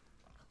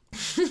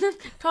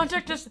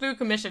 Contact us through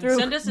commission. Through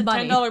Send us a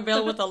money. $10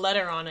 bill with a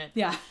letter on it.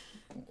 Yeah.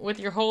 With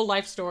your whole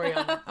life story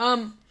on it.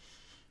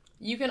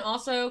 You can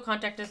also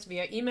contact us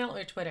via email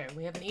or Twitter.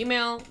 We have an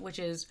email, which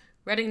is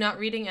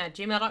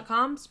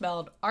readingnotreading@gmail.com,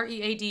 spelled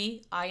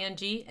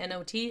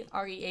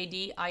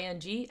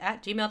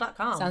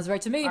readingnotreading@gmail.com. Sounds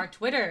right to me. Our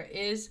Twitter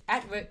is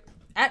at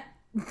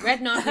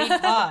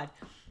readnotreadpod.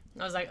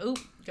 I was like, ooh,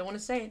 don't want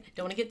to say it.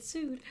 Don't want to get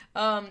sued.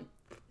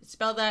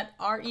 Spell that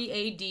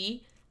readnotreadpod.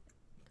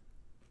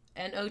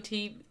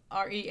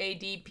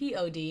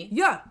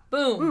 Yeah.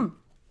 Boom.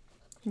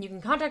 You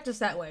can contact us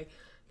that way.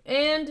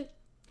 And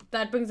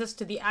that brings us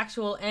to the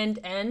actual end.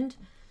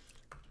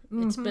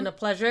 It's been a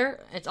pleasure.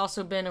 It's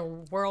also been a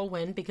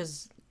whirlwind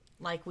because,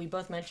 like we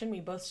both mentioned, we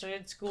both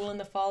started school in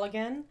the fall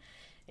again.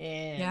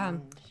 And Yeah.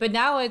 But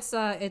now it's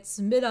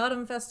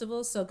Mid-Autumn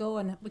Festival, so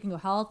we can go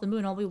howl at the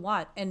moon all we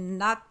want and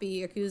not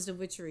be accused of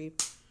witchery.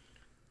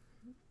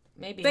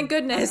 maybe. Thank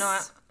goodness.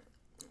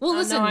 Well,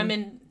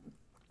 listen.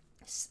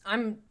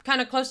 I'm kind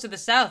of close to the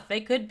south.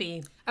 They could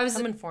be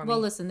coming for me. Well,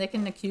 listen, they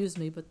can accuse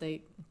me, but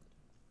they...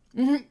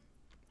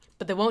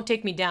 But they won't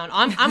take me down.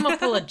 I'm gonna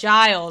pull a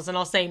Giles and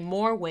I'll say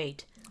more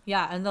weight.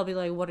 Yeah, and they'll be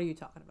like, what are you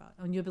talking about?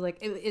 And you'll be like,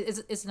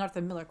 it's an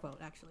Arthur Miller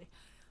quote, actually.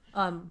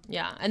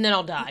 Yeah, and then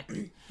I'll die.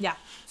 Yeah.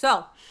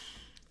 So,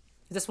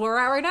 that's where we're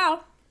at right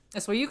now.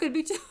 That's where you could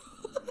be too.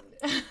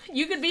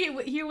 You could be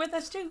here with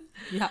us too.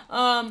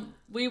 Yeah.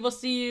 We will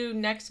see you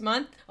next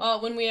month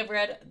when we have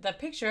read The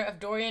Picture of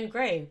Dorian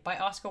Gray by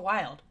Oscar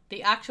Wilde.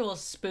 The actual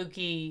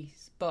spooky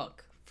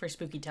book for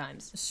spooky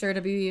times. Sure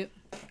to be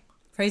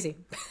crazy.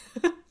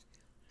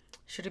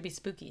 Should it be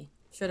spooky?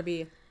 Sure to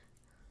be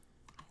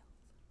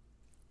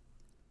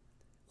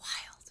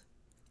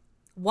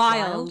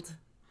wild.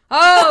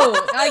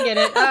 Oh, I get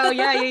it. Oh,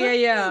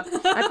 yeah.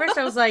 At first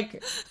I was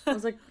like,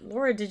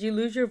 Laura, did you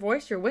lose your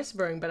voice? You're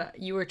whispering, but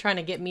you were trying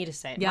to get me to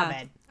say it. Yeah. My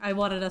bad. I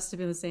wanted us to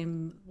be on the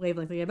same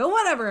wavelength again, but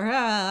whatever.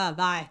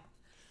 Bye.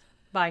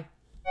 Bye.